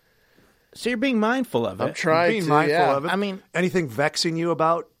 So you're being mindful of it. I'm trying being to, mindful yeah. of it. I mean, anything vexing you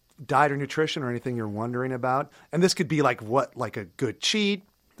about diet or nutrition, or anything you're wondering about? And this could be like a good cheat,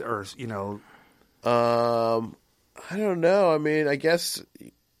 or I don't know. I mean, I guess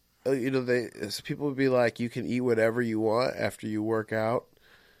people would be like, you can eat whatever you want after you work out.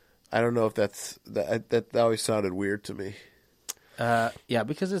 I don't know if that always sounded weird to me. Yeah,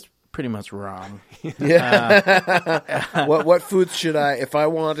 because it's pretty much wrong. Yeah. What foods should if I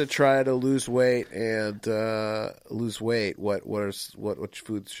want to try to lose weight and what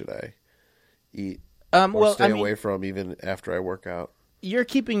foods should I eat? Stay away from even after I work out. You're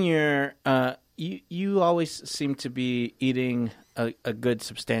keeping your you always seem to be eating a good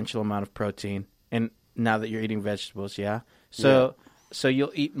substantial amount of protein, and now that you're eating vegetables, so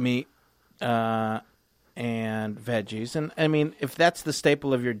you'll eat meat and veggies, and I mean, if that's the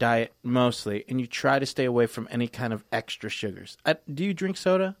staple of your diet mostly, and you try to stay away from any kind of extra sugars. Do you drink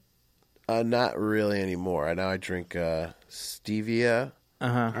soda? Not really anymore. Now I drink stevia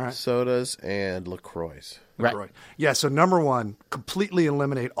sodas and LaCroix. Right. Yeah, so number one, completely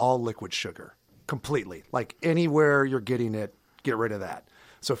eliminate all liquid sugar. Completely. Like anywhere you're getting it, get rid of that.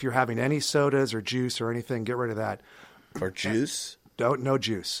 So if you're having any sodas or juice or anything, get rid of that. Or juice? No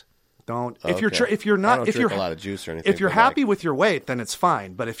juice. Don't. Okay. If you're not, I don't if drink you're a lot of juice or anything. If you're happy with your weight, then it's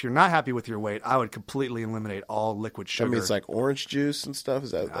fine. But if you're not happy with your weight, I would completely eliminate all liquid sugar. That means like orange juice and stuff.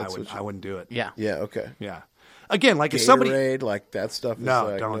 Is that? I wouldn't do it. Yeah. Yeah. Okay. Yeah. Again, like Gatorade, if somebody like that stuff. No,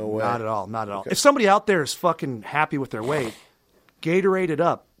 is like, don't. No way. Not at all. Not at all. Okay. If somebody out there is fucking happy with their weight, Gatorade it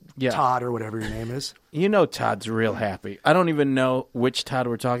up. Yeah. Todd or whatever your name is. Todd's real happy. I don't even know which Todd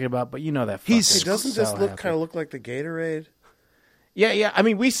we're talking about, but that. He's Doesn't so this kind of look like the Gatorade? Yeah. I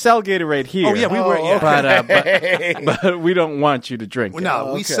mean, we sell Gatorade here. Oh, yeah, we were. Yeah. But we don't want you to drink it.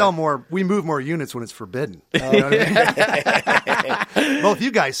 No, we sell more. We move more units when it's forbidden. You know what I mean? Both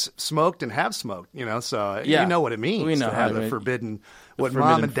you guys smoked and have smoked, so you know what it means We know to have how the it- forbidden. What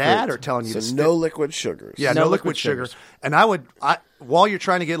forbidden mom and dad fruits. are telling you to So stick. no liquid sugars. Yeah, No no liquid liquid sugar. sugars. And while you're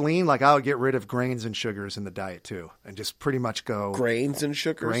trying to get lean, I would get rid of grains and sugars in the diet too, and just pretty much go Grains and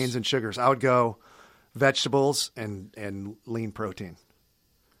sugars. grains and sugars. I would go vegetables and lean protein.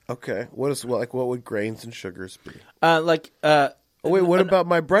 Okay. What would grains and sugars be? Wait, What about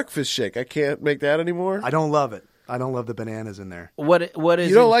my breakfast shake? I can't make that anymore. I don't love it. I don't love the bananas in there. what is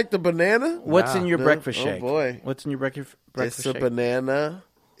You don't like the banana? what's in your No. breakfast Oh, shake? boy. What's in your breakfast It's a shake? banana.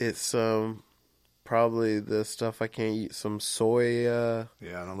 It's probably the stuff I can't eat. Some soy Yeah,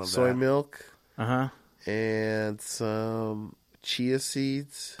 I don't love soy that. milk Uh-huh. and some chia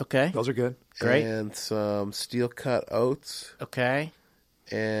seeds Okay. Those are good. Great. and some steel cut oats Okay.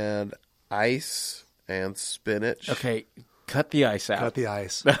 and ice and spinach. Okay. Cut the ice out. Cut the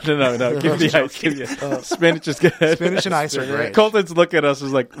ice. No. Give the ice. Spinach is good. Spinach and ice are great. Colton's looking at us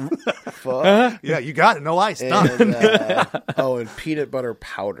is like, Fuck. Yeah, you got it. No ice. Done. And, and peanut butter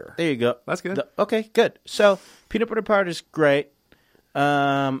powder. there you go. That's good. Okay, good. So peanut butter powder is great.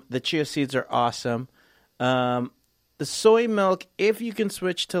 The chia seeds are awesome. The soy milk, if you can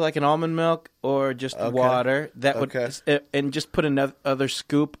switch to like an almond milk or just water, that would, and just put another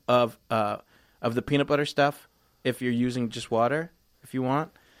scoop of the peanut butter stuff. If you're using just water, if you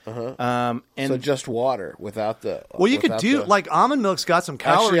want. And So just water without the. Well, you could without do the- almond milk's got some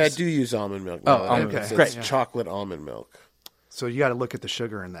calories. Actually, I do use almond milk. now that almond I- milk. it's Great. chocolate almond milk. So you got to look at the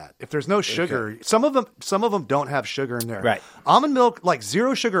sugar in that. If there's no sugar, some of them don't have sugar in there. Right. Almond milk, like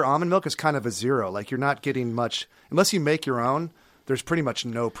zero sugar almond milk, is kind of a zero. Like you're not getting much unless you make your own. There's pretty much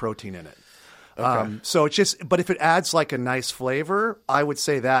no protein in it. So it's just. But if it adds like a nice flavor, I would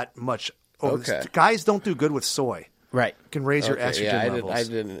say that much. Okay. Guys don't do good with soy. right. It can raise your estrogen Yeah,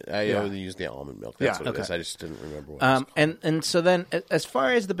 levels. I only use the almond milk. That's Yeah. what it is. I just didn't remember what it was called. And so then, as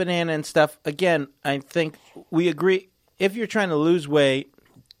far as the banana and stuff, again, I think we agree. If you're trying to lose weight,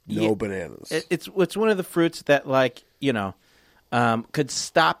 No bananas. it's one of the fruits that could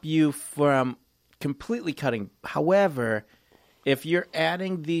stop you from completely cutting. However, if you're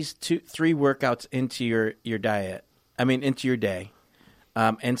adding these 2-3 workouts into your diet, into your day,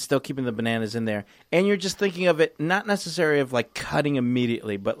 and still keeping the bananas in there, and you're just thinking of it not necessarily of like cutting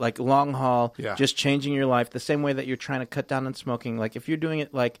immediately, but like long haul, just changing your life the same way that you're trying to cut down on smoking. Like if you're doing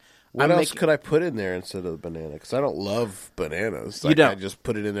it like what else could I put in there instead of the banana? Because I don't love bananas. You don't. I just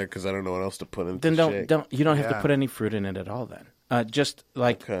put it in there because I don't know what else to put in. then the shake. you don't have to Yeah. put any fruit in it at all. Then just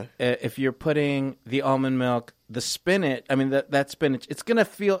like if you're putting the almond milk, the spinach. That spinach.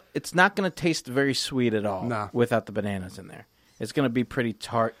 It's not gonna taste very sweet at all No. without the bananas in there. It's gonna be pretty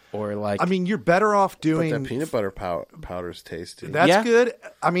tart or like. You're better off But doing that peanut butter powder's tasty. That's Yeah. good.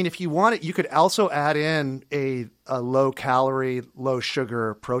 If you want it, you could also add in a low calorie, low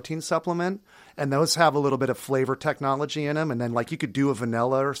sugar protein supplement, and those have a little bit of flavor technology in them. And then you could do a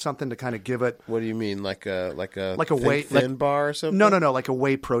vanilla or something to kind of give it What do you mean, like a whey thin bar or something? no, like a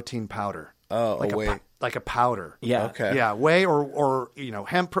whey protein powder. Oh, like a whey. like a powder. Yeah. Okay. Yeah, whey or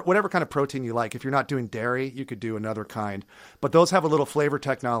hemp, whatever kind of protein you like. If you're not doing dairy, you could do another kind. But those have a little flavor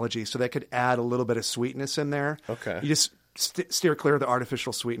technology, so they could add a little bit of sweetness in there. Okay. You just steer clear of the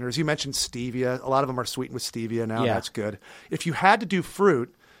artificial sweeteners. You mentioned stevia. A lot of them are sweetened with stevia now. Yeah. That's good. If you had to do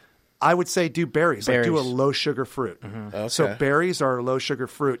fruit, I would say do berries. Like do a low sugar fruit. Okay. So berries are low sugar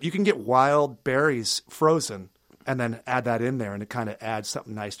fruit. You can get wild berries frozen and then add that in there, and it kind of adds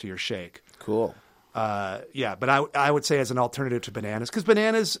something nice to your shake. Cool. But I would say as an alternative to bananas, because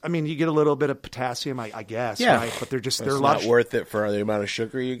bananas, you get a little bit of potassium, I guess, Yeah. right? But they're It's a lot not of worth it for the amount of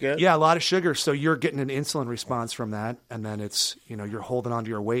sugar you get. a lot of sugar. So you're getting an insulin response from that, and then it's you're holding on to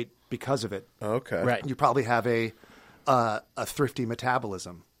your weight because of it. Okay. Right. You probably have a thrifty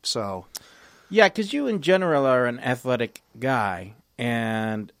metabolism. So Yeah, because you in general are an athletic guy,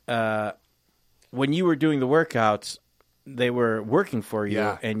 and when you were doing the workouts, they were working for you,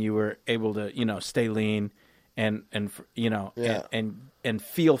 Yeah. and you were able to stay lean and Yeah. and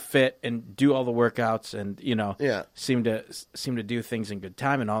feel fit and do all the workouts and Yeah. seem to do things in good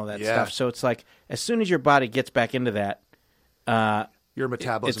time and all that Yeah. stuff. So it's like as soon as your body gets back into that, your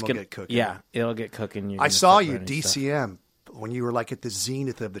metabolism will gonna get cooking. Yeah, it'll get cooking. You're I gonna saw start you burning stuff. DCM when you were at the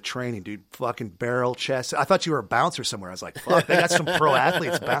zenith of the training, dude. Fucking barrel chest. I thought you were a bouncer somewhere. I was like, fuck, they got some pro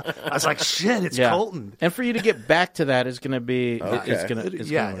athletes. I was like, shit, it's Colton. And for you to get back to that is going to be it's going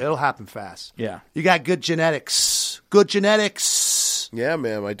to It'll happen fast. Yeah. You got good genetics. Good genetics. Yeah,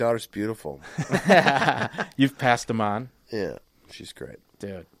 man. My daughter's beautiful. You've passed them on. Yeah. She's great.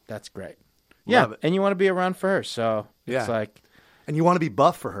 Dude, that's great. Yeah, Love it. and you want to be around for her, so Yeah. it's like... And you want to be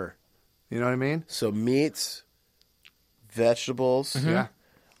buff for her. You know what I mean? So meats, vegetables. Yeah.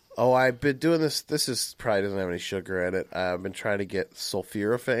 Oh, I've been doing this. This is probably doesn't have any sugar in it. I've been trying to get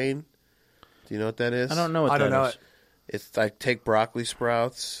sulforaphane. Do you know what that is? I don't know what I don't that know is. it. It's I take broccoli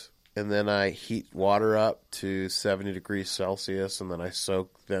sprouts and then I heat water up to 70 degrees Celsius and then I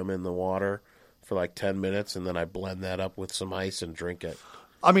soak them in the water for like 10 minutes and then I blend that up with some ice and drink it.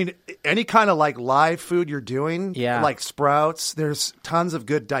 I mean, any kind of like live food you're doing, Yeah. like sprouts, there's tons of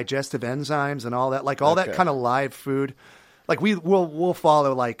good digestive enzymes and all that. Like all that Okay. kind of live food. Like we'll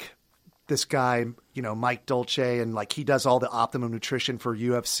follow like this guy, you know, Mike Dolce, and like he does all the optimum nutrition for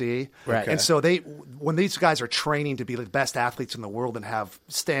UFC. Right. And so when these guys are training to be the best athletes in the world and have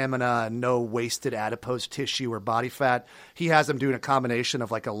stamina and no wasted adipose tissue or body fat, he has them doing a combination of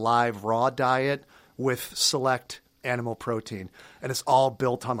like a live raw diet with select animal protein, and it's all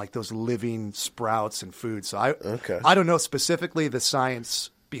built on like those living sprouts and food. So I don't know specifically the science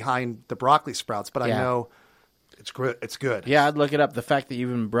behind the broccoli sprouts, but I Yeah. know it's good. Yeah, I'd look it up. The fact that you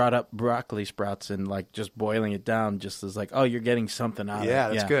even brought up broccoli sprouts and like just boiling it down just is like, oh, you're getting something out of it. Yeah,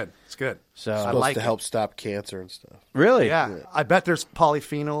 that's good. It's good. So I Supposed like to it. help stop cancer and stuff. really? Yeah, I bet there's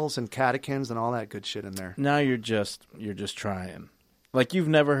polyphenols and catechins and all that good shit in there. Now you're just trying. Like you've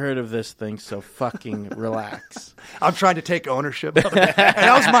never heard of this thing, so fucking relax. I'm trying to take ownership of it. And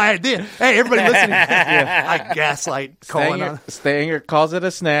that was my idea. Hey, everybody listening. I gaslight Colin on. Stanger calls it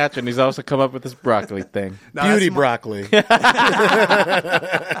a snatch, and he's also come up with this broccoli thing. No, Beauty that's broccoli.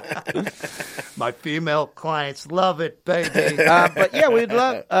 my female clients love it, baby. But yeah, we'd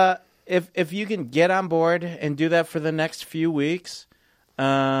love if you can get on board and do that for the next few weeks,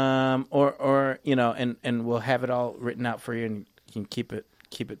 or you know, and we'll have it all written out for you, and you can keep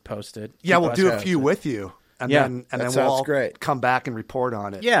it posted. Yeah, Keep we'll us do a posted. few with you, and Yeah, then that we'll sounds all great. come back and report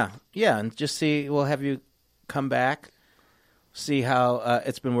on it. Yeah, and just see. We'll have you come back, see how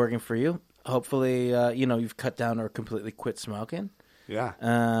it's been working for you. Hopefully, you know, you've cut down or completely quit smoking. Yeah.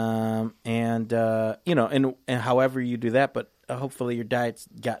 And you know, and however you do that, but hopefully your diet's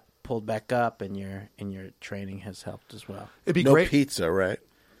got pulled back up, and your training has helped as well. It'd be No great. pizza, right?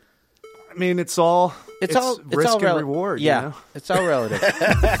 I mean, it's all It's risk all and reward. Yeah, you know? it's all relative.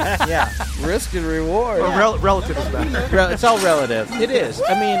 Yeah, Risk and reward. Or relative is better. It's all relative. It is.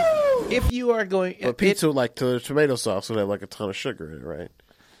 I mean, if you are going, But pizza, like the tomato sauce, would have like a ton of sugar in it, right?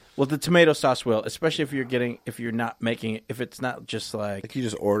 well, the tomato sauce will, especially if you're not making it, if it's not just like, Like you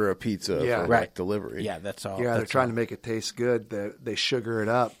just order a pizza Yeah. for Right. like delivery. yeah, that's all. Yeah, they're that's trying all. to make it taste good. They sugar it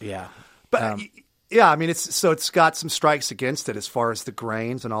up. Yeah, But yeah, I mean, it's got some strikes against it as far as the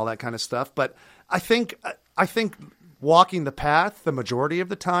grains and all that kind of stuff. But I think walking the path the majority of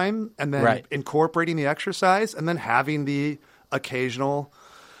the time, and then Right. incorporating the exercise, and then having the occasional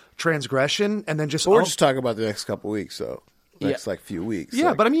transgression, and then just But we're just talking about the next couple weeks, so next Yeah. like few weeks. yeah.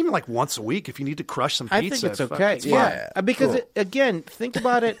 Like, But I mean, even like once a week, if you need to crush some I pizza, think it's fuck, okay. it's fine. Yeah, because Cool. again, think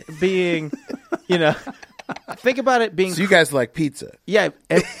about it being, you know, think about it being. so you guys like pizza? Yeah,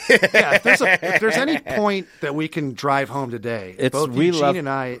 Yeah, if there's any point that we can drive home today, It's- both we Eugene love- and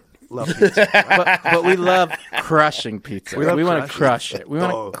I love pizza. but we love crushing pizza. We love want to crushing crush it. We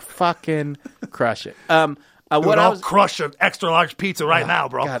want Oh. to fucking crush it. Dude, What I I'll was, crush an extra large pizza right now,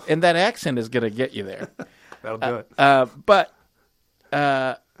 bro. God, and that accent is gonna get you there. That'll do it. But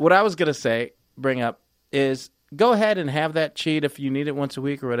what I was gonna bring up is go ahead and have that cheat if you need it once a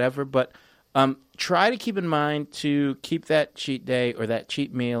week or whatever. But try to keep in mind to keep that cheat day or that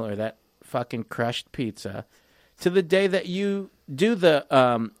cheat meal or that fucking crushed pizza to the day that you do the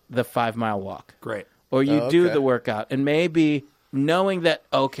 5 mile walk. Great. Or you do okay. the workout, and maybe knowing that,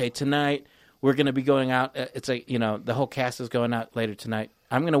 okay, tonight we're going to be going out. It's like, you know, the whole cast is going out later tonight.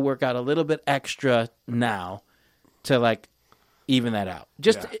 I'm going to work out a little bit extra now to like even that out.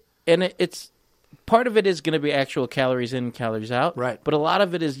 Just Yeah. and it's part of it is going to be actual calories in, calories out. Right. But a lot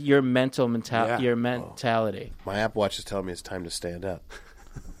of it is your Yeah. your mentality. My Apple Watch is telling me it's time to stand up.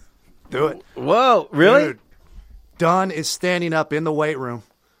 Do it. Whoa, really? Dude, Dunn is standing up in the weight room.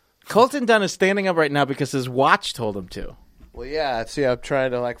 Colton Dunn is standing up right now because his watch told him to. Well, yeah. See, I'm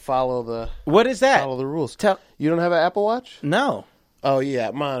trying to like follow the What is that? rules. Tell You don't have an Apple Watch? no. Oh yeah,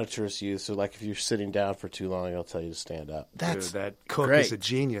 it monitors you. So like if you're sitting down for too long, it'll tell you to stand up. That's Dude, that cook great. is a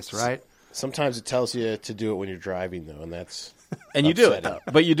genius, right? Sometimes it tells you to do it when you're driving though, and that's and you do it, upset up.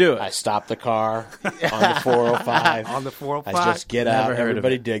 but you do it. I stop the car on the 405. On the 405. I just get Never out. heard of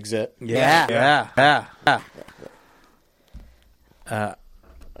Everybody it. digs it. Yeah. All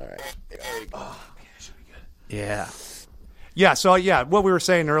right. Yeah. Yeah, so yeah, what we were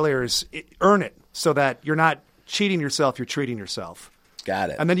saying earlier is earn it so that you're not cheating yourself, you're treating yourself.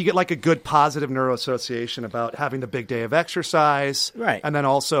 Got it. And then you get like a good positive neuroassociation about having the big day of exercise. Right. And then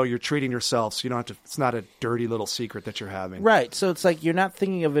also you're treating yourself, so you don't have to, it's not a dirty little secret that you're having. Right. So it's like you're not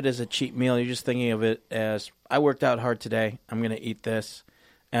thinking of it as a cheat meal. You're just thinking of it as, I worked out hard today. I'm going to eat this.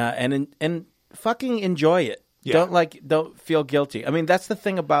 And fucking enjoy it. Yeah. Don't feel guilty. I mean, that's the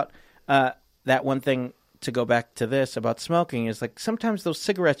thing about that one thing, to go back to this about smoking, is like sometimes those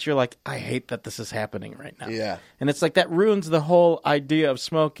cigarettes, you're like, I hate that this is happening right now. Yeah. And it's like that ruins the whole idea of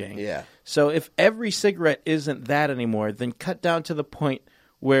smoking. Yeah. So if every cigarette isn't that anymore, then cut down to the point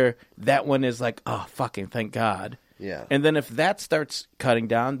where that one is like, oh, fucking thank God. Yeah. And then if that starts cutting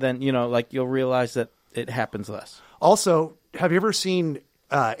down, then, like you'll realize that it happens less. Also, have you ever seen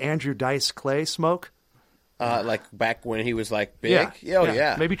Andrew Dice Clay smoke? Like back when he was like big? Yeah.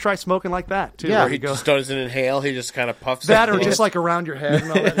 Yeah. Maybe try smoking like that, too. Yeah. where He you go, just doesn't inhale. He just kind of puffs that it. or just like around your head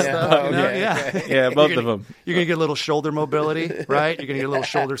and all that stuff. Oh, You know? okay, Yeah. Yeah, both of them. You're going to get a little shoulder mobility, right? You're going to get a little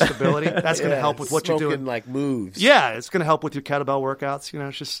shoulder stability. That's going to help with what you're smoking, doing. like moves. Yeah, it's going to help with your kettlebell workouts.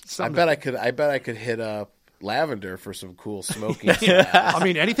 It's just I something. bet I could hit up Lavender for some cool smoking. I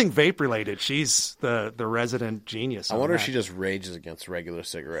mean, anything vape related, she's the resident genius. I on wonder if that. she just rages against regular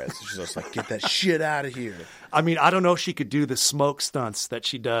cigarettes. She's just like, get that shit out of here. I mean, I don't know if she could do the smoke stunts that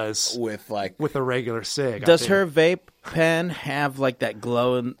she does With like, with a regular cig. Does her vape pen have like that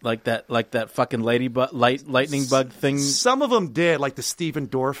glow and like that fucking lightning bug thing? Some of them did, like the Steven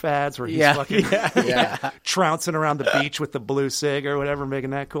Dorff ads where he's fucking trouncing around the beach with the blue cig or whatever,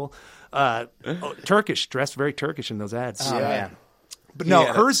 making that cool. Turkish, dressed very Turkish in those ads. Oh, man. But no,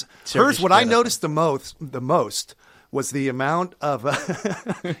 Yeah, hers. Turkish What I getup. noticed the most was the amount of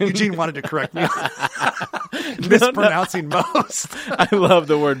Eugene wanted to correct me mispronouncing most. I love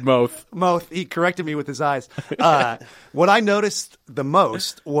the word moth. He corrected me with his eyes. What I noticed the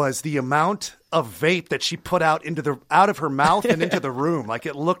most was the amount of vape that she put out of her mouth and into the room. Like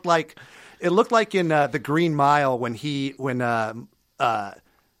it looked like in the Green Mile when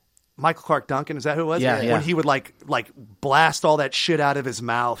Michael Clark Duncan, is that who it was? Yeah. When he would like blast all that shit out of his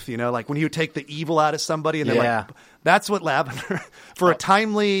mouth, like when he would take the evil out of somebody, and they're like, that's what Lavender for a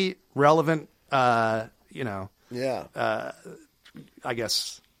timely, relevant, I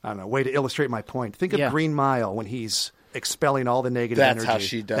guess, I don't know, way to illustrate my point. Think of Green Mile when he's expelling all the negative energy. That's how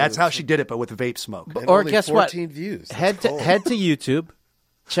she does That's it. how she did it, but with vape smoke. and Or only guess what? 14 views. Head to YouTube.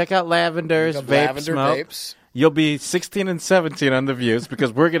 Check out Lavender's Look up vape Lavender smoke. vapes. You'll be 16 and 17 on the views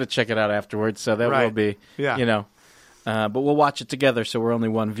because we're going to check it out afterwards. So that Right. will be, but we'll watch it together. So we're only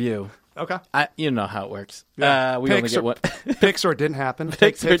one view. Okay. You know how it works. Yeah. We only get one. Pixar didn't happen.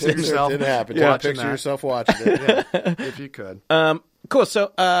 Take Pixar pictures of didn't yourself. Didn't happen. watching Take picture that. yourself watching it. if you could. Cool.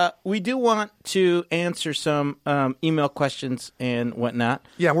 So we do want to answer some email questions and whatnot.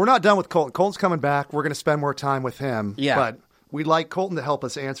 Yeah, we're not done with Colton. Colton's coming back. We're going to spend more time with him. Yeah. But we'd like Colton to help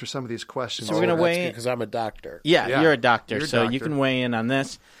us answer some of these questions. So we're gonna weigh in. because I'm a doctor. Yeah, you're a doctor, You're a so you doctor. can weigh in on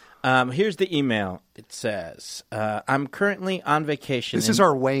this. Here's the email. It says, I'm currently on vacation. This is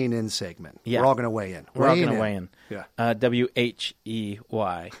our weighing in segment. Yeah. We're all going to weigh in. We're all going to weigh in. Yeah. WHEY.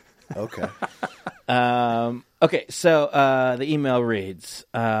 Okay. Okay, so the email reads,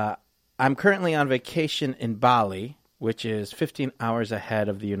 I'm currently on vacation in Bali, which is 15 hours ahead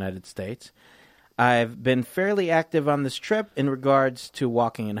of the United States. I've been fairly active on this trip in regards to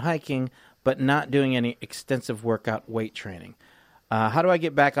walking and hiking, but not doing any extensive workout weight training. How do I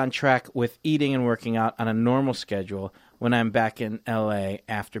get back on track with eating and working out on a normal schedule when I'm back in LA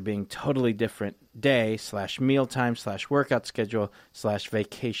after being totally different day / mealtime / workout schedule /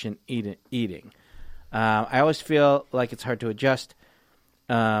 vacation eating? I always feel like it's hard to adjust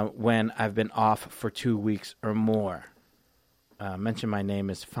when I've been off for 2 weeks or more. Mention my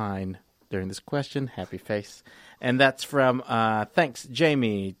name is fine during this question. Happy face. And that's from, thanks,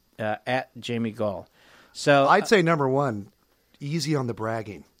 Jamie, at Jamie Gall. So I'd say number one, easy on the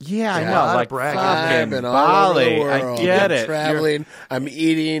bragging. yeah, I Yeah, know. not Like, bragging. fucking I've been all over Bali. the world. I get I'm it. traveling. I'm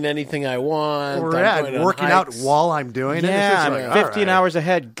eating anything I want. Or I'm going on working out hikes. while I'm doing it. It's Yeah, just I'm like, all 15 right. hours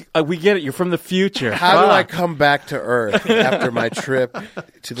ahead. We get it. You're from the future. How do I Fuck. come back to Earth after my trip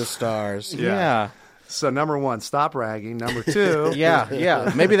to the stars? Yeah. So number one, stop bragging. Number two,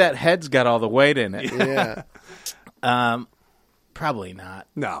 Yeah. Maybe that head's got all the weight in it. Yeah. Probably not.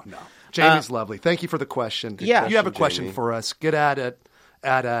 No. Jamie's lovely. Thank you for the question. Yeah. If you have a question Jamie. for us, get at it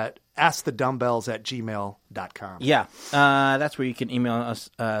at askthedumbbells@gmail.com. Yeah, that's where you can email us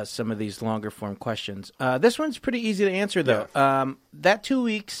some of these longer form questions. This one's pretty easy to answer, though. That 2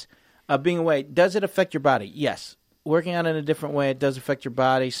 weeks of being away, does it affect your body? Yes. Working out in a different way, it does affect your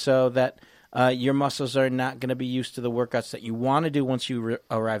body so that your muscles are not going to be used to the workouts that you want to do once you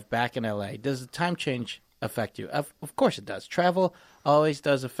arrive back in LA. Does the time change? affect you. Of course it does. Travel always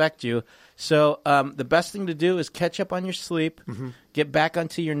does affect you. So the best thing to do is catch up on your sleep, get back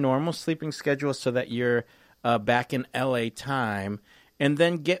onto your normal sleeping schedule so that you're back in LA time, and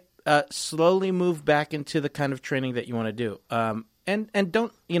then get slowly move back into the kind of training that you want to do. And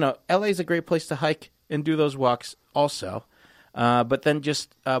don't, LA is a great place to hike and do those walks also. But then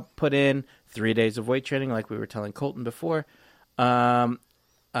just put in 3 days of weight training like we were telling Colton before,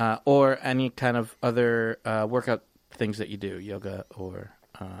 or any kind of other workout things that you do, yoga or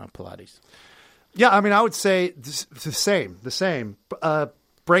Pilates. Yeah, I mean, I would say the same.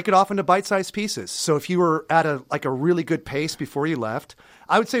 Break it off into bite-sized pieces. So if you were at a really good pace before you left,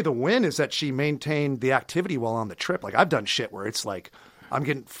 I would say the win is that she maintained the activity while on the trip. Like I've done shit where it's like I'm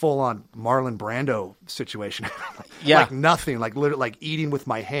getting full on Marlon Brando situation. Like nothing, like literally like eating with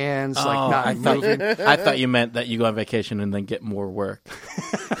my hands, like not moving. I thought you meant that you go on vacation and then get more work.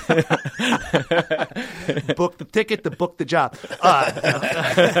 Book the ticket to book the job.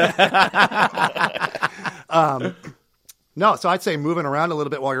 No, so I'd say moving around a little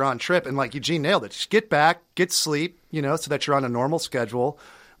bit while you're on trip, and like Eugene nailed it. Just get back, get sleep, so that you're on a normal schedule.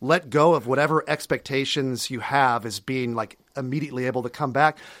 Let go of whatever expectations you have as being like immediately able to come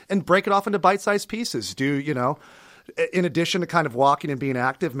back, and break it off into bite-sized pieces. Do, in addition to kind of walking and being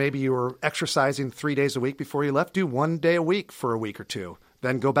active, maybe you were exercising 3 days a week before you left. Do 1 day a week for a week or two.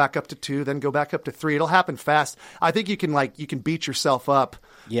 Then go back up to 2, then go back up to 3. It'll happen fast. I think you can beat yourself up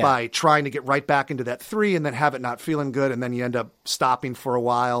by trying to get right back into that 3 and then have it not feeling good, and then you end up stopping for a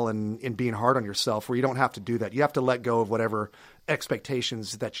while and being hard on yourself, where you don't have to do that. You have to let go of whatever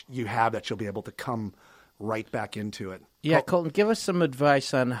expectations that you have that you'll be able to come right back into it. Yeah, Colton, give us some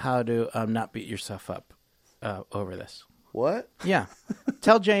advice on how to not beat yourself up over this. What? Yeah.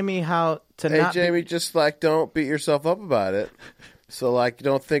 Tell Jamie how to not... Hey, Jamie, just don't beat yourself up about it. So,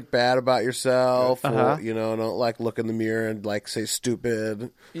 don't think bad about yourself, or, don't, look in the mirror and, say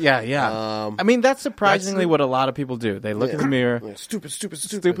stupid. Yeah. I mean, that's surprisingly what a lot of people do. They look in the mirror. Yeah, stupid.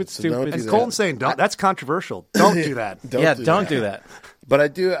 So and Colton's saying, that's controversial. Don't do that. Don't do that.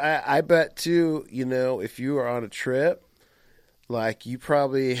 But I bet, too, if you are on a trip, you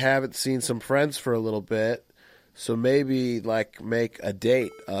probably haven't seen some friends for a little bit. So maybe, make a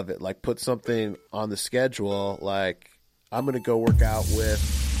date of it. Put something on the schedule, I'm going to go work out with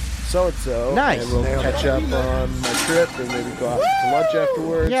so-and-so. Nice. And we'll catch up on my trip and maybe go out to lunch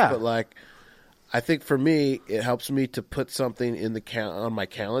afterwards. Yeah. But, I think for me, it helps me to put something in on my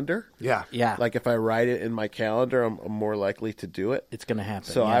calendar. Yeah. Yeah. If I write it in my calendar, I'm more likely to do it. It's going to happen.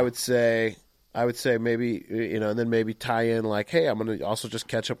 So I would say maybe, and then maybe tie in hey, I'm going to also just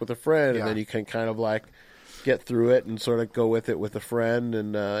catch up with a friend. And then you can kind of get through it and sort of go with it with a friend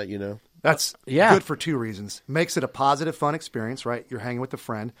and, That's good for 2 reasons. Makes it a positive, fun experience, right? You're hanging with a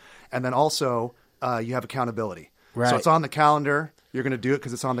friend. And then also you have accountability. Right. So it's on the calendar. You're going to do it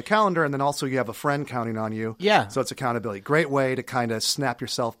because it's on the calendar. And then also you have a friend counting on you. Yeah. So it's accountability. Great way to kind of snap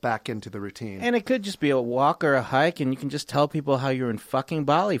yourself back into the routine. And it could just be a walk or a hike, and you can just tell people how you're in fucking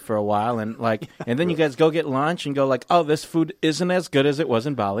Bali for a while, and and then you guys go get lunch and go oh, this food isn't as good as it was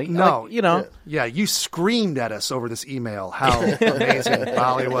in Bali. No. Yeah, you screamed at us over this email how amazing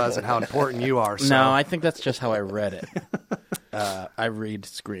Bali was and how important you are. So. No, I think that's just how I read it. I read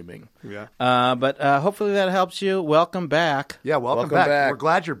screaming. Yeah. But hopefully that helps you. Welcome back. Yeah, welcome back. We're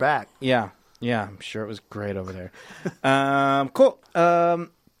glad you're back. Yeah. I'm sure it was great over there. Cool. And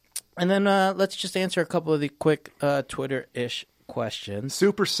then let's just answer a couple of the quick Twitter-ish questions.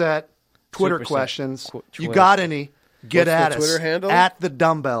 Superset Twitter Superset. questions. Twitter. You got any? Get What's at the us. Twitter handle? At the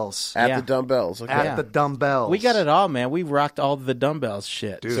Dumbbells. At Yeah. the dumbbells. Okay. At the Dumbbells. We got it all, man. We rocked all the dumbbells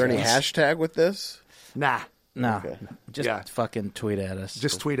shit. Is there any hashtag with this? Nah. No, Okay. just fucking tweet at us.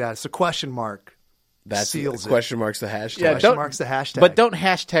 Just tweet at us. A question mark. That's seals it. question marks the hashtag. Yeah, Question don't- mark's the hashtag. But don't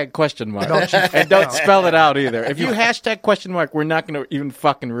hashtag question mark. Don't you- and don't spell it out either. If you hashtag question mark, we're not going to even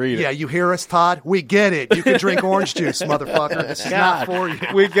fucking read it. Yeah, you hear us, Todd? We get it. You can drink orange juice, motherfucker. This is not for you.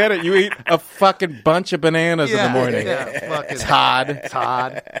 We get it. You eat a fucking bunch of bananas in the morning. Yeah, fucking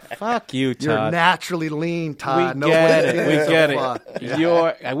Todd. Fuck you, You're Todd. naturally lean, We Todd. get it. We gives a get fuck.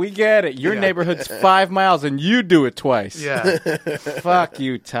 it. We get it. Your neighborhood's 5 miles and you do it twice. Yeah. Fuck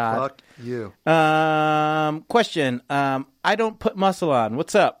you, Todd. Fuck you. Question. I don't put muscle on.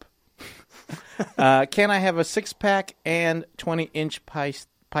 What's up? Can I have a 6-pack and 20-inch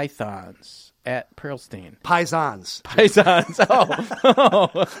pythons at Pearlstein? Pisons. Pythons. Oh.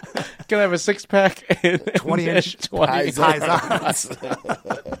 Can I have a 6-pack and 20-inch 20 Pisons.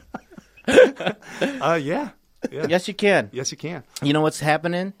 Yeah. Yes, you can. Yes, you can. You know what's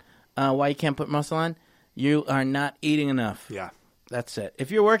happening? Why you can't put muscle on? You are not eating enough. Yeah. That's it.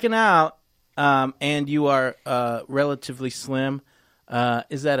 If you're working out and you are relatively slim.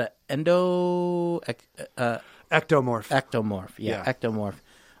 Is that an Ectomorph. Ectomorph, yeah. Ectomorph.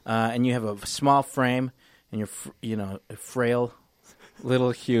 And you have a small frame, and you're a frail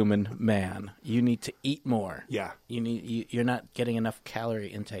little human man. You need to eat more. Yeah. You're not getting enough calorie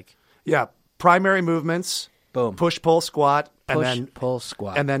intake. Yeah. Primary movements. Boom. Push, pull, squat, pull,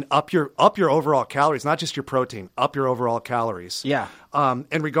 squat, and then up your overall calories, not just your protein, up your overall calories. Yeah.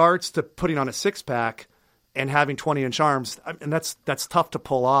 In regards to putting on a 6-pack and having 20-inch arms, and that's tough to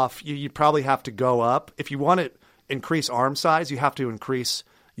pull off. You probably have to go up if you want to increase arm size. You have to increase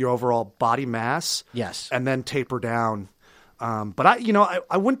your overall body mass. Yes. And then taper down. But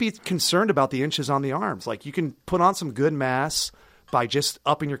I wouldn't be concerned about the inches on the arms. Like, you can put on some good mass by just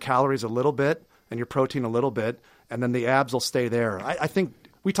upping your calories a little bit and your protein a little bit, and then the abs will stay there. I think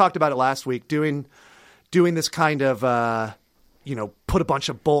we talked about it last week, doing this kind of, put a bunch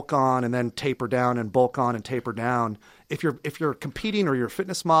of bulk on and then taper down and bulk on and taper down. If you're competing or you're a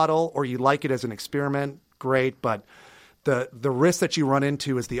fitness model or you like it as an experiment, great, but the risk that you run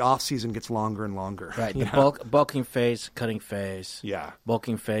into is the off season gets longer and longer. Right. The bulking phase, cutting phase. Yeah.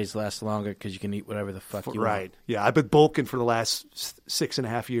 Bulking phase lasts longer because you can eat whatever the fuck you want. Right. Yeah. I've been bulking for the last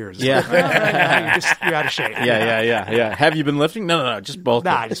 6.5 years. Yeah. You're out of shape. Yeah. Have you been lifting? No. Just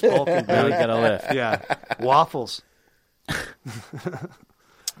bulking. Nah, just bulking. Really gotta lift. Yeah. Waffles.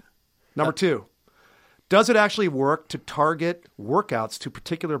 Number 2. Does it actually work to target workouts to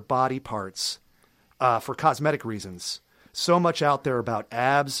particular body parts for cosmetic reasons? So much out there about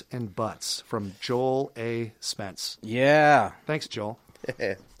abs and butts, from Joel A. Spence. Yeah. Thanks, Joel.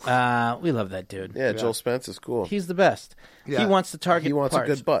 We love that dude. Yeah, Joel Spence is cool. He's the best. Yeah. He wants to target He wants parts.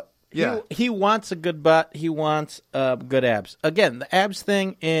 a good butt. Yeah. He wants a good butt. He wants good abs. Again, the abs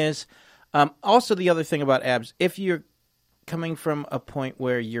thing is also the other thing about abs. If you're coming from a point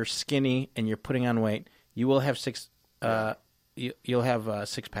where you're skinny and you're putting on weight, you will have you'll have a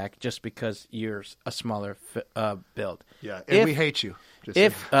 6-pack just because you're a smaller build. Yeah, and we hate you.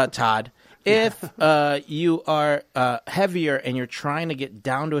 Todd, if you are heavier and you're trying to get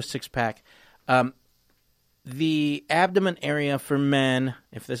down to a 6-pack, the abdomen area for men,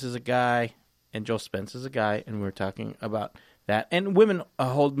 if this is a guy, and Joel Spence is a guy, and we're talking about that, and women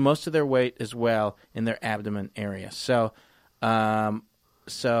hold most of their weight as well in their abdomen area. So like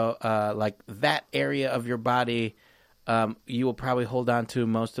that area of your body, you will probably hold on to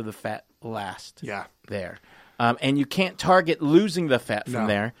most of the fat last. Yeah. There. And you can't target losing the fat from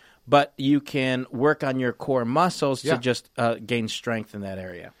there, but you can work on your core muscles to just gain strength in that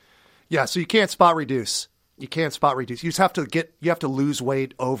area. Yeah, so you can't spot reduce. You just have to lose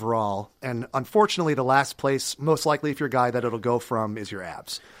weight overall. And unfortunately, the last place, most likely if you're a guy, that it'll go from is your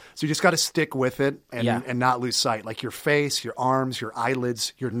abs. So you just got to stick with it and not lose sight. Like your face, your arms, your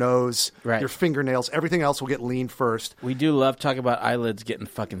eyelids, your nose, your fingernails, everything else will get lean first. We do love talking about eyelids getting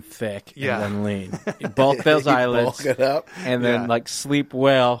fucking thick and then lean. Bulk those eyelids bulk it up. And then sleep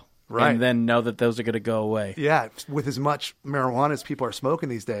well. Right. And then know that those are going to go away. Yeah, with as much marijuana as people are smoking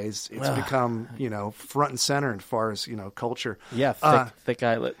these days, it's become, front and center as far as, culture. Yeah, thick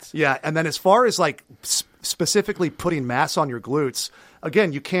eyelids. Yeah, and then as far as specifically putting mass on your glutes,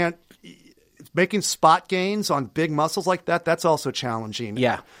 again, you can't making spot gains on big muscles like that. That's also challenging.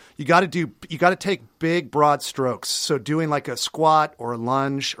 Yeah, you got to take big broad strokes. So doing like a squat or a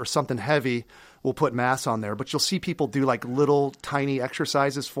lunge or something heavy will put mass on there, but you'll see people do like little tiny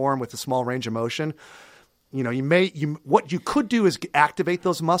exercises for them with a small range of motion. What you could do is activate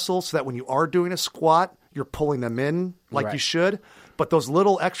those muscles so that when you are doing a squat, you're pulling them in like you should. But those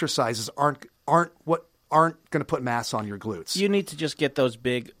little exercises aren't going to put mass on your glutes. You need to just get those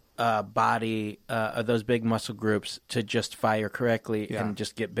big those big muscle groups to just fire correctly and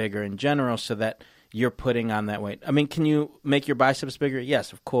just get bigger in general, so that you're putting on that weight. I mean, can you make your biceps bigger?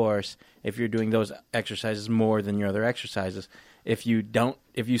 Yes, of course, if you're doing those exercises more than your other exercises. If you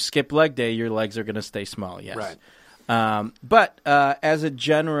skip leg day, your legs are going to stay small, yes. Right. But as a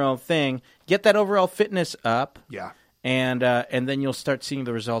general thing, get that overall fitness up. Yeah. And then you'll start seeing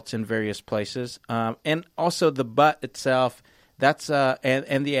the results in various places. And also the butt itself, that's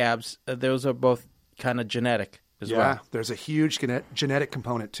and the abs, those are both kind of genetic as well. Yeah, there's a huge genetic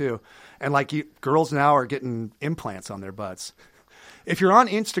component too. And girls now are getting implants on their butts. If you're on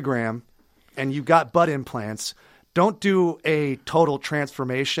Instagram and you've got butt implants, don't do a total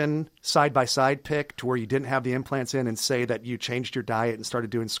transformation side-by-side pic to where you didn't have the implants in and say that you changed your diet and started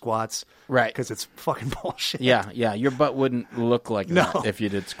doing squats. Right. Because it's fucking bullshit. Yeah. Your butt wouldn't look like that if you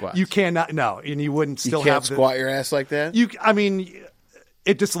did squats. You cannot, no. And you wouldn't still you can't have squat your ass like that?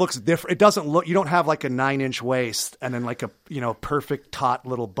 it just looks different. It doesn't look. You don't have like a 9-inch waist and then like a perfect taut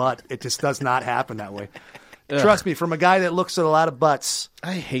little butt. It just does not happen that way. Trust me, from a guy that looks at a lot of butts.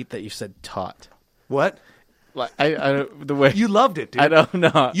 I hate that you said taut. What? Like the way you loved it, dude. I don't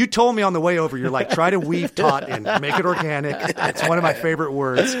know. You told me on the way over. You're like, try to weave taut in, make it organic. It's one of my favorite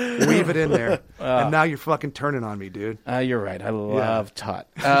words. Weave it in there, and now you're fucking turning on me, dude. You're right. I love taut.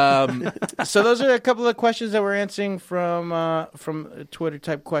 So those are a couple of questions that we're answering from Twitter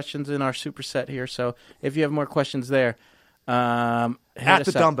type questions in our superset here. So if you have more questions there, at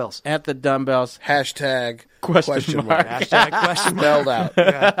the dumbbells. At the dumbbells. Hashtag question mark. Hashtag question spelled out.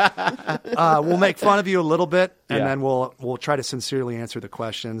 Yeah. We'll make fun of you a little bit, and Yeah. then we'll try to sincerely answer the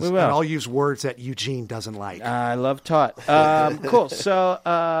questions. We will. And I'll use words that Eugene doesn't like. I love taut. Cool.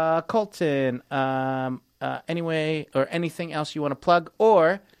 So, Colton, anyway, or anything else you want to plug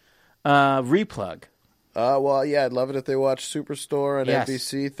or replug? Well, yeah, I'd love it if they watch Superstore on Yes.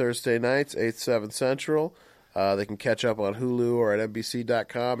 NBC Thursday nights, 8, 7 Central. They can catch up on Hulu or at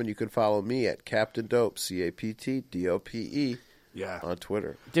NBC.com, and you can follow me at Captain Dope, CaptDope, on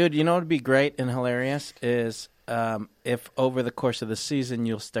Twitter. Dude, you know what would be great and hilarious is if over the course of the season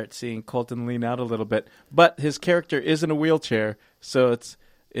you'll start seeing Colton lean out a little bit, but his character is in a wheelchair, so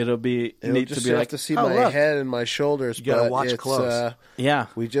it'll be neat to be have like, to see oh, my look. head and my shoulders. You gotta but watch it's, close. Yeah.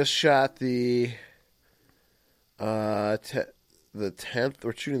 We just shot the 10th.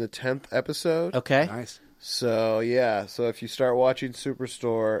 We're shooting the 10th episode. Okay. Nice. So yeah, so if you start watching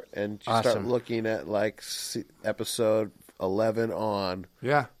Superstore and you start Awesome. looking at like episode 11 on,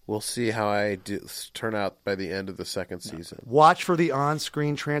 Yeah. we'll see how I turn out by the end of the second season. Watch for the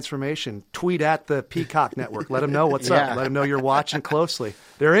on-screen transformation. Tweet at the Peacock Network. Let them know what's Yeah. up. Let them know you're watching closely.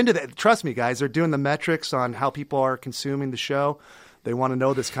 They're into that. Trust me, guys. They're doing the metrics on how people are consuming the show. They want to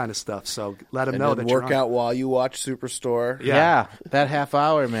know this kind of stuff. So let them And know then that work you're on. out while you watch Superstore. Yeah. That half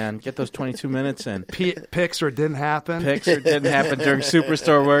hour, man. Get those 22 minutes in. Picks or didn't happen. Picks or didn't happen during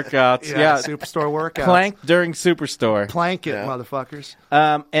Superstore workouts. Yeah, Superstore workouts. Plank during Superstore. Plank it, Yeah. motherfuckers.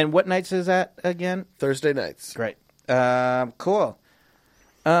 And what nights is that again? Thursday nights. Great. Cool.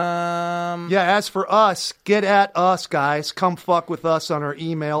 Yeah, as for us, get at us, guys. Come fuck with us on our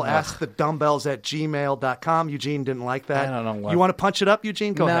email, askthedumbbells@gmail.com. Eugene didn't like that. I don't know why. You want to punch it up,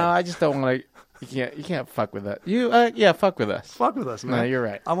 Eugene? Go no, ahead. I just don't want to. You can't fuck with that. Fuck with us. Fuck with us, man. No, you're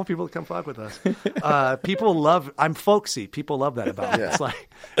right. I want people to come fuck with us. People love. I'm folksy. People love that about me. Yeah. It's like,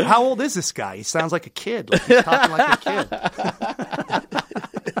 how old is this guy? He sounds like a kid. Like he's talking like a kid.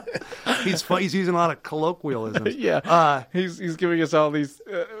 He's using a lot of colloquialisms. Yeah. He's giving us all these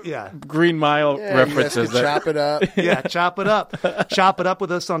Yeah. Green Mile Yeah, references. You guys can chop it up. Yeah, chop it up. Chop it up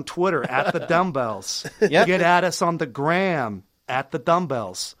with us on Twitter at the Dumbbells. Yep. Get at us on the gram at the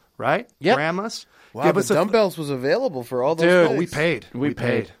Dumbbells. Right? Yep. Gram us. Wow, Give the us Dumbbells was available for all those Dude, things. We paid. We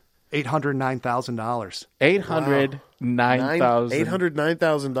paid. $809,000. $809,000.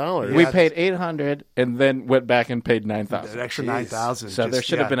 $809,000. We paid $800 and then went back and paid $9,000. An extra Jeez. $9,000. So there Just-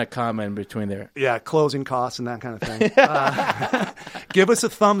 should have yeah. been a comma in between there. Yeah, closing costs and that kind of thing. Give us a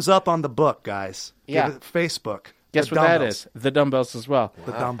thumbs up on the book, guys. Yeah. Give it, Facebook. Guess The what that Dumbbells. is? The dumbbells as well.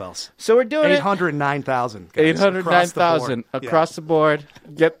 The Dumbbells. So we're doing it. 809,000. $809,000 across the board.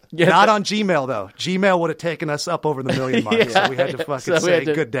 Get Not on Gmail, though. Gmail would have taken us up over the million mark, so we had to fucking So we say had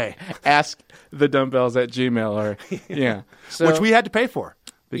to good day, Ask the dumbbells at Gmail or yeah. So, which we had to pay for.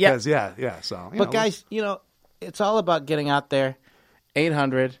 Because, yeah. So, you But know, guys, it's all about getting out there.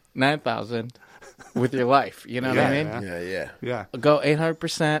 800, 9,000 with your life. You know what I mean? yeah. Yeah. Go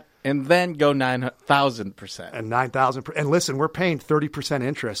 800% and then go 9,000%. And 9,000. And listen, we're paying 30%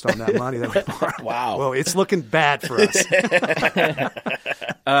 interest on that money that we borrowed. Wow. Well, it's looking bad for us.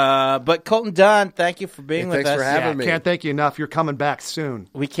 But Colton Dunn, thank you for being with thanks us. for having me. Can't thank you enough. You're coming back soon.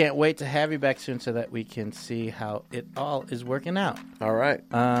 We can't wait to have you back soon so that we can see how it all is working out. All right.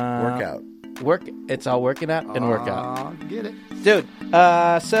 Workout. It's all working out and work out. Get it. Dude,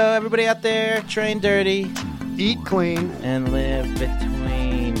 so everybody out there, train dirty Eat clean. and live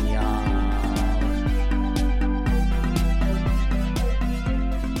between y'all.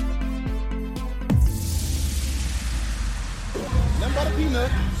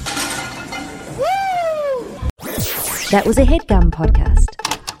 That was a HeadGum podcast.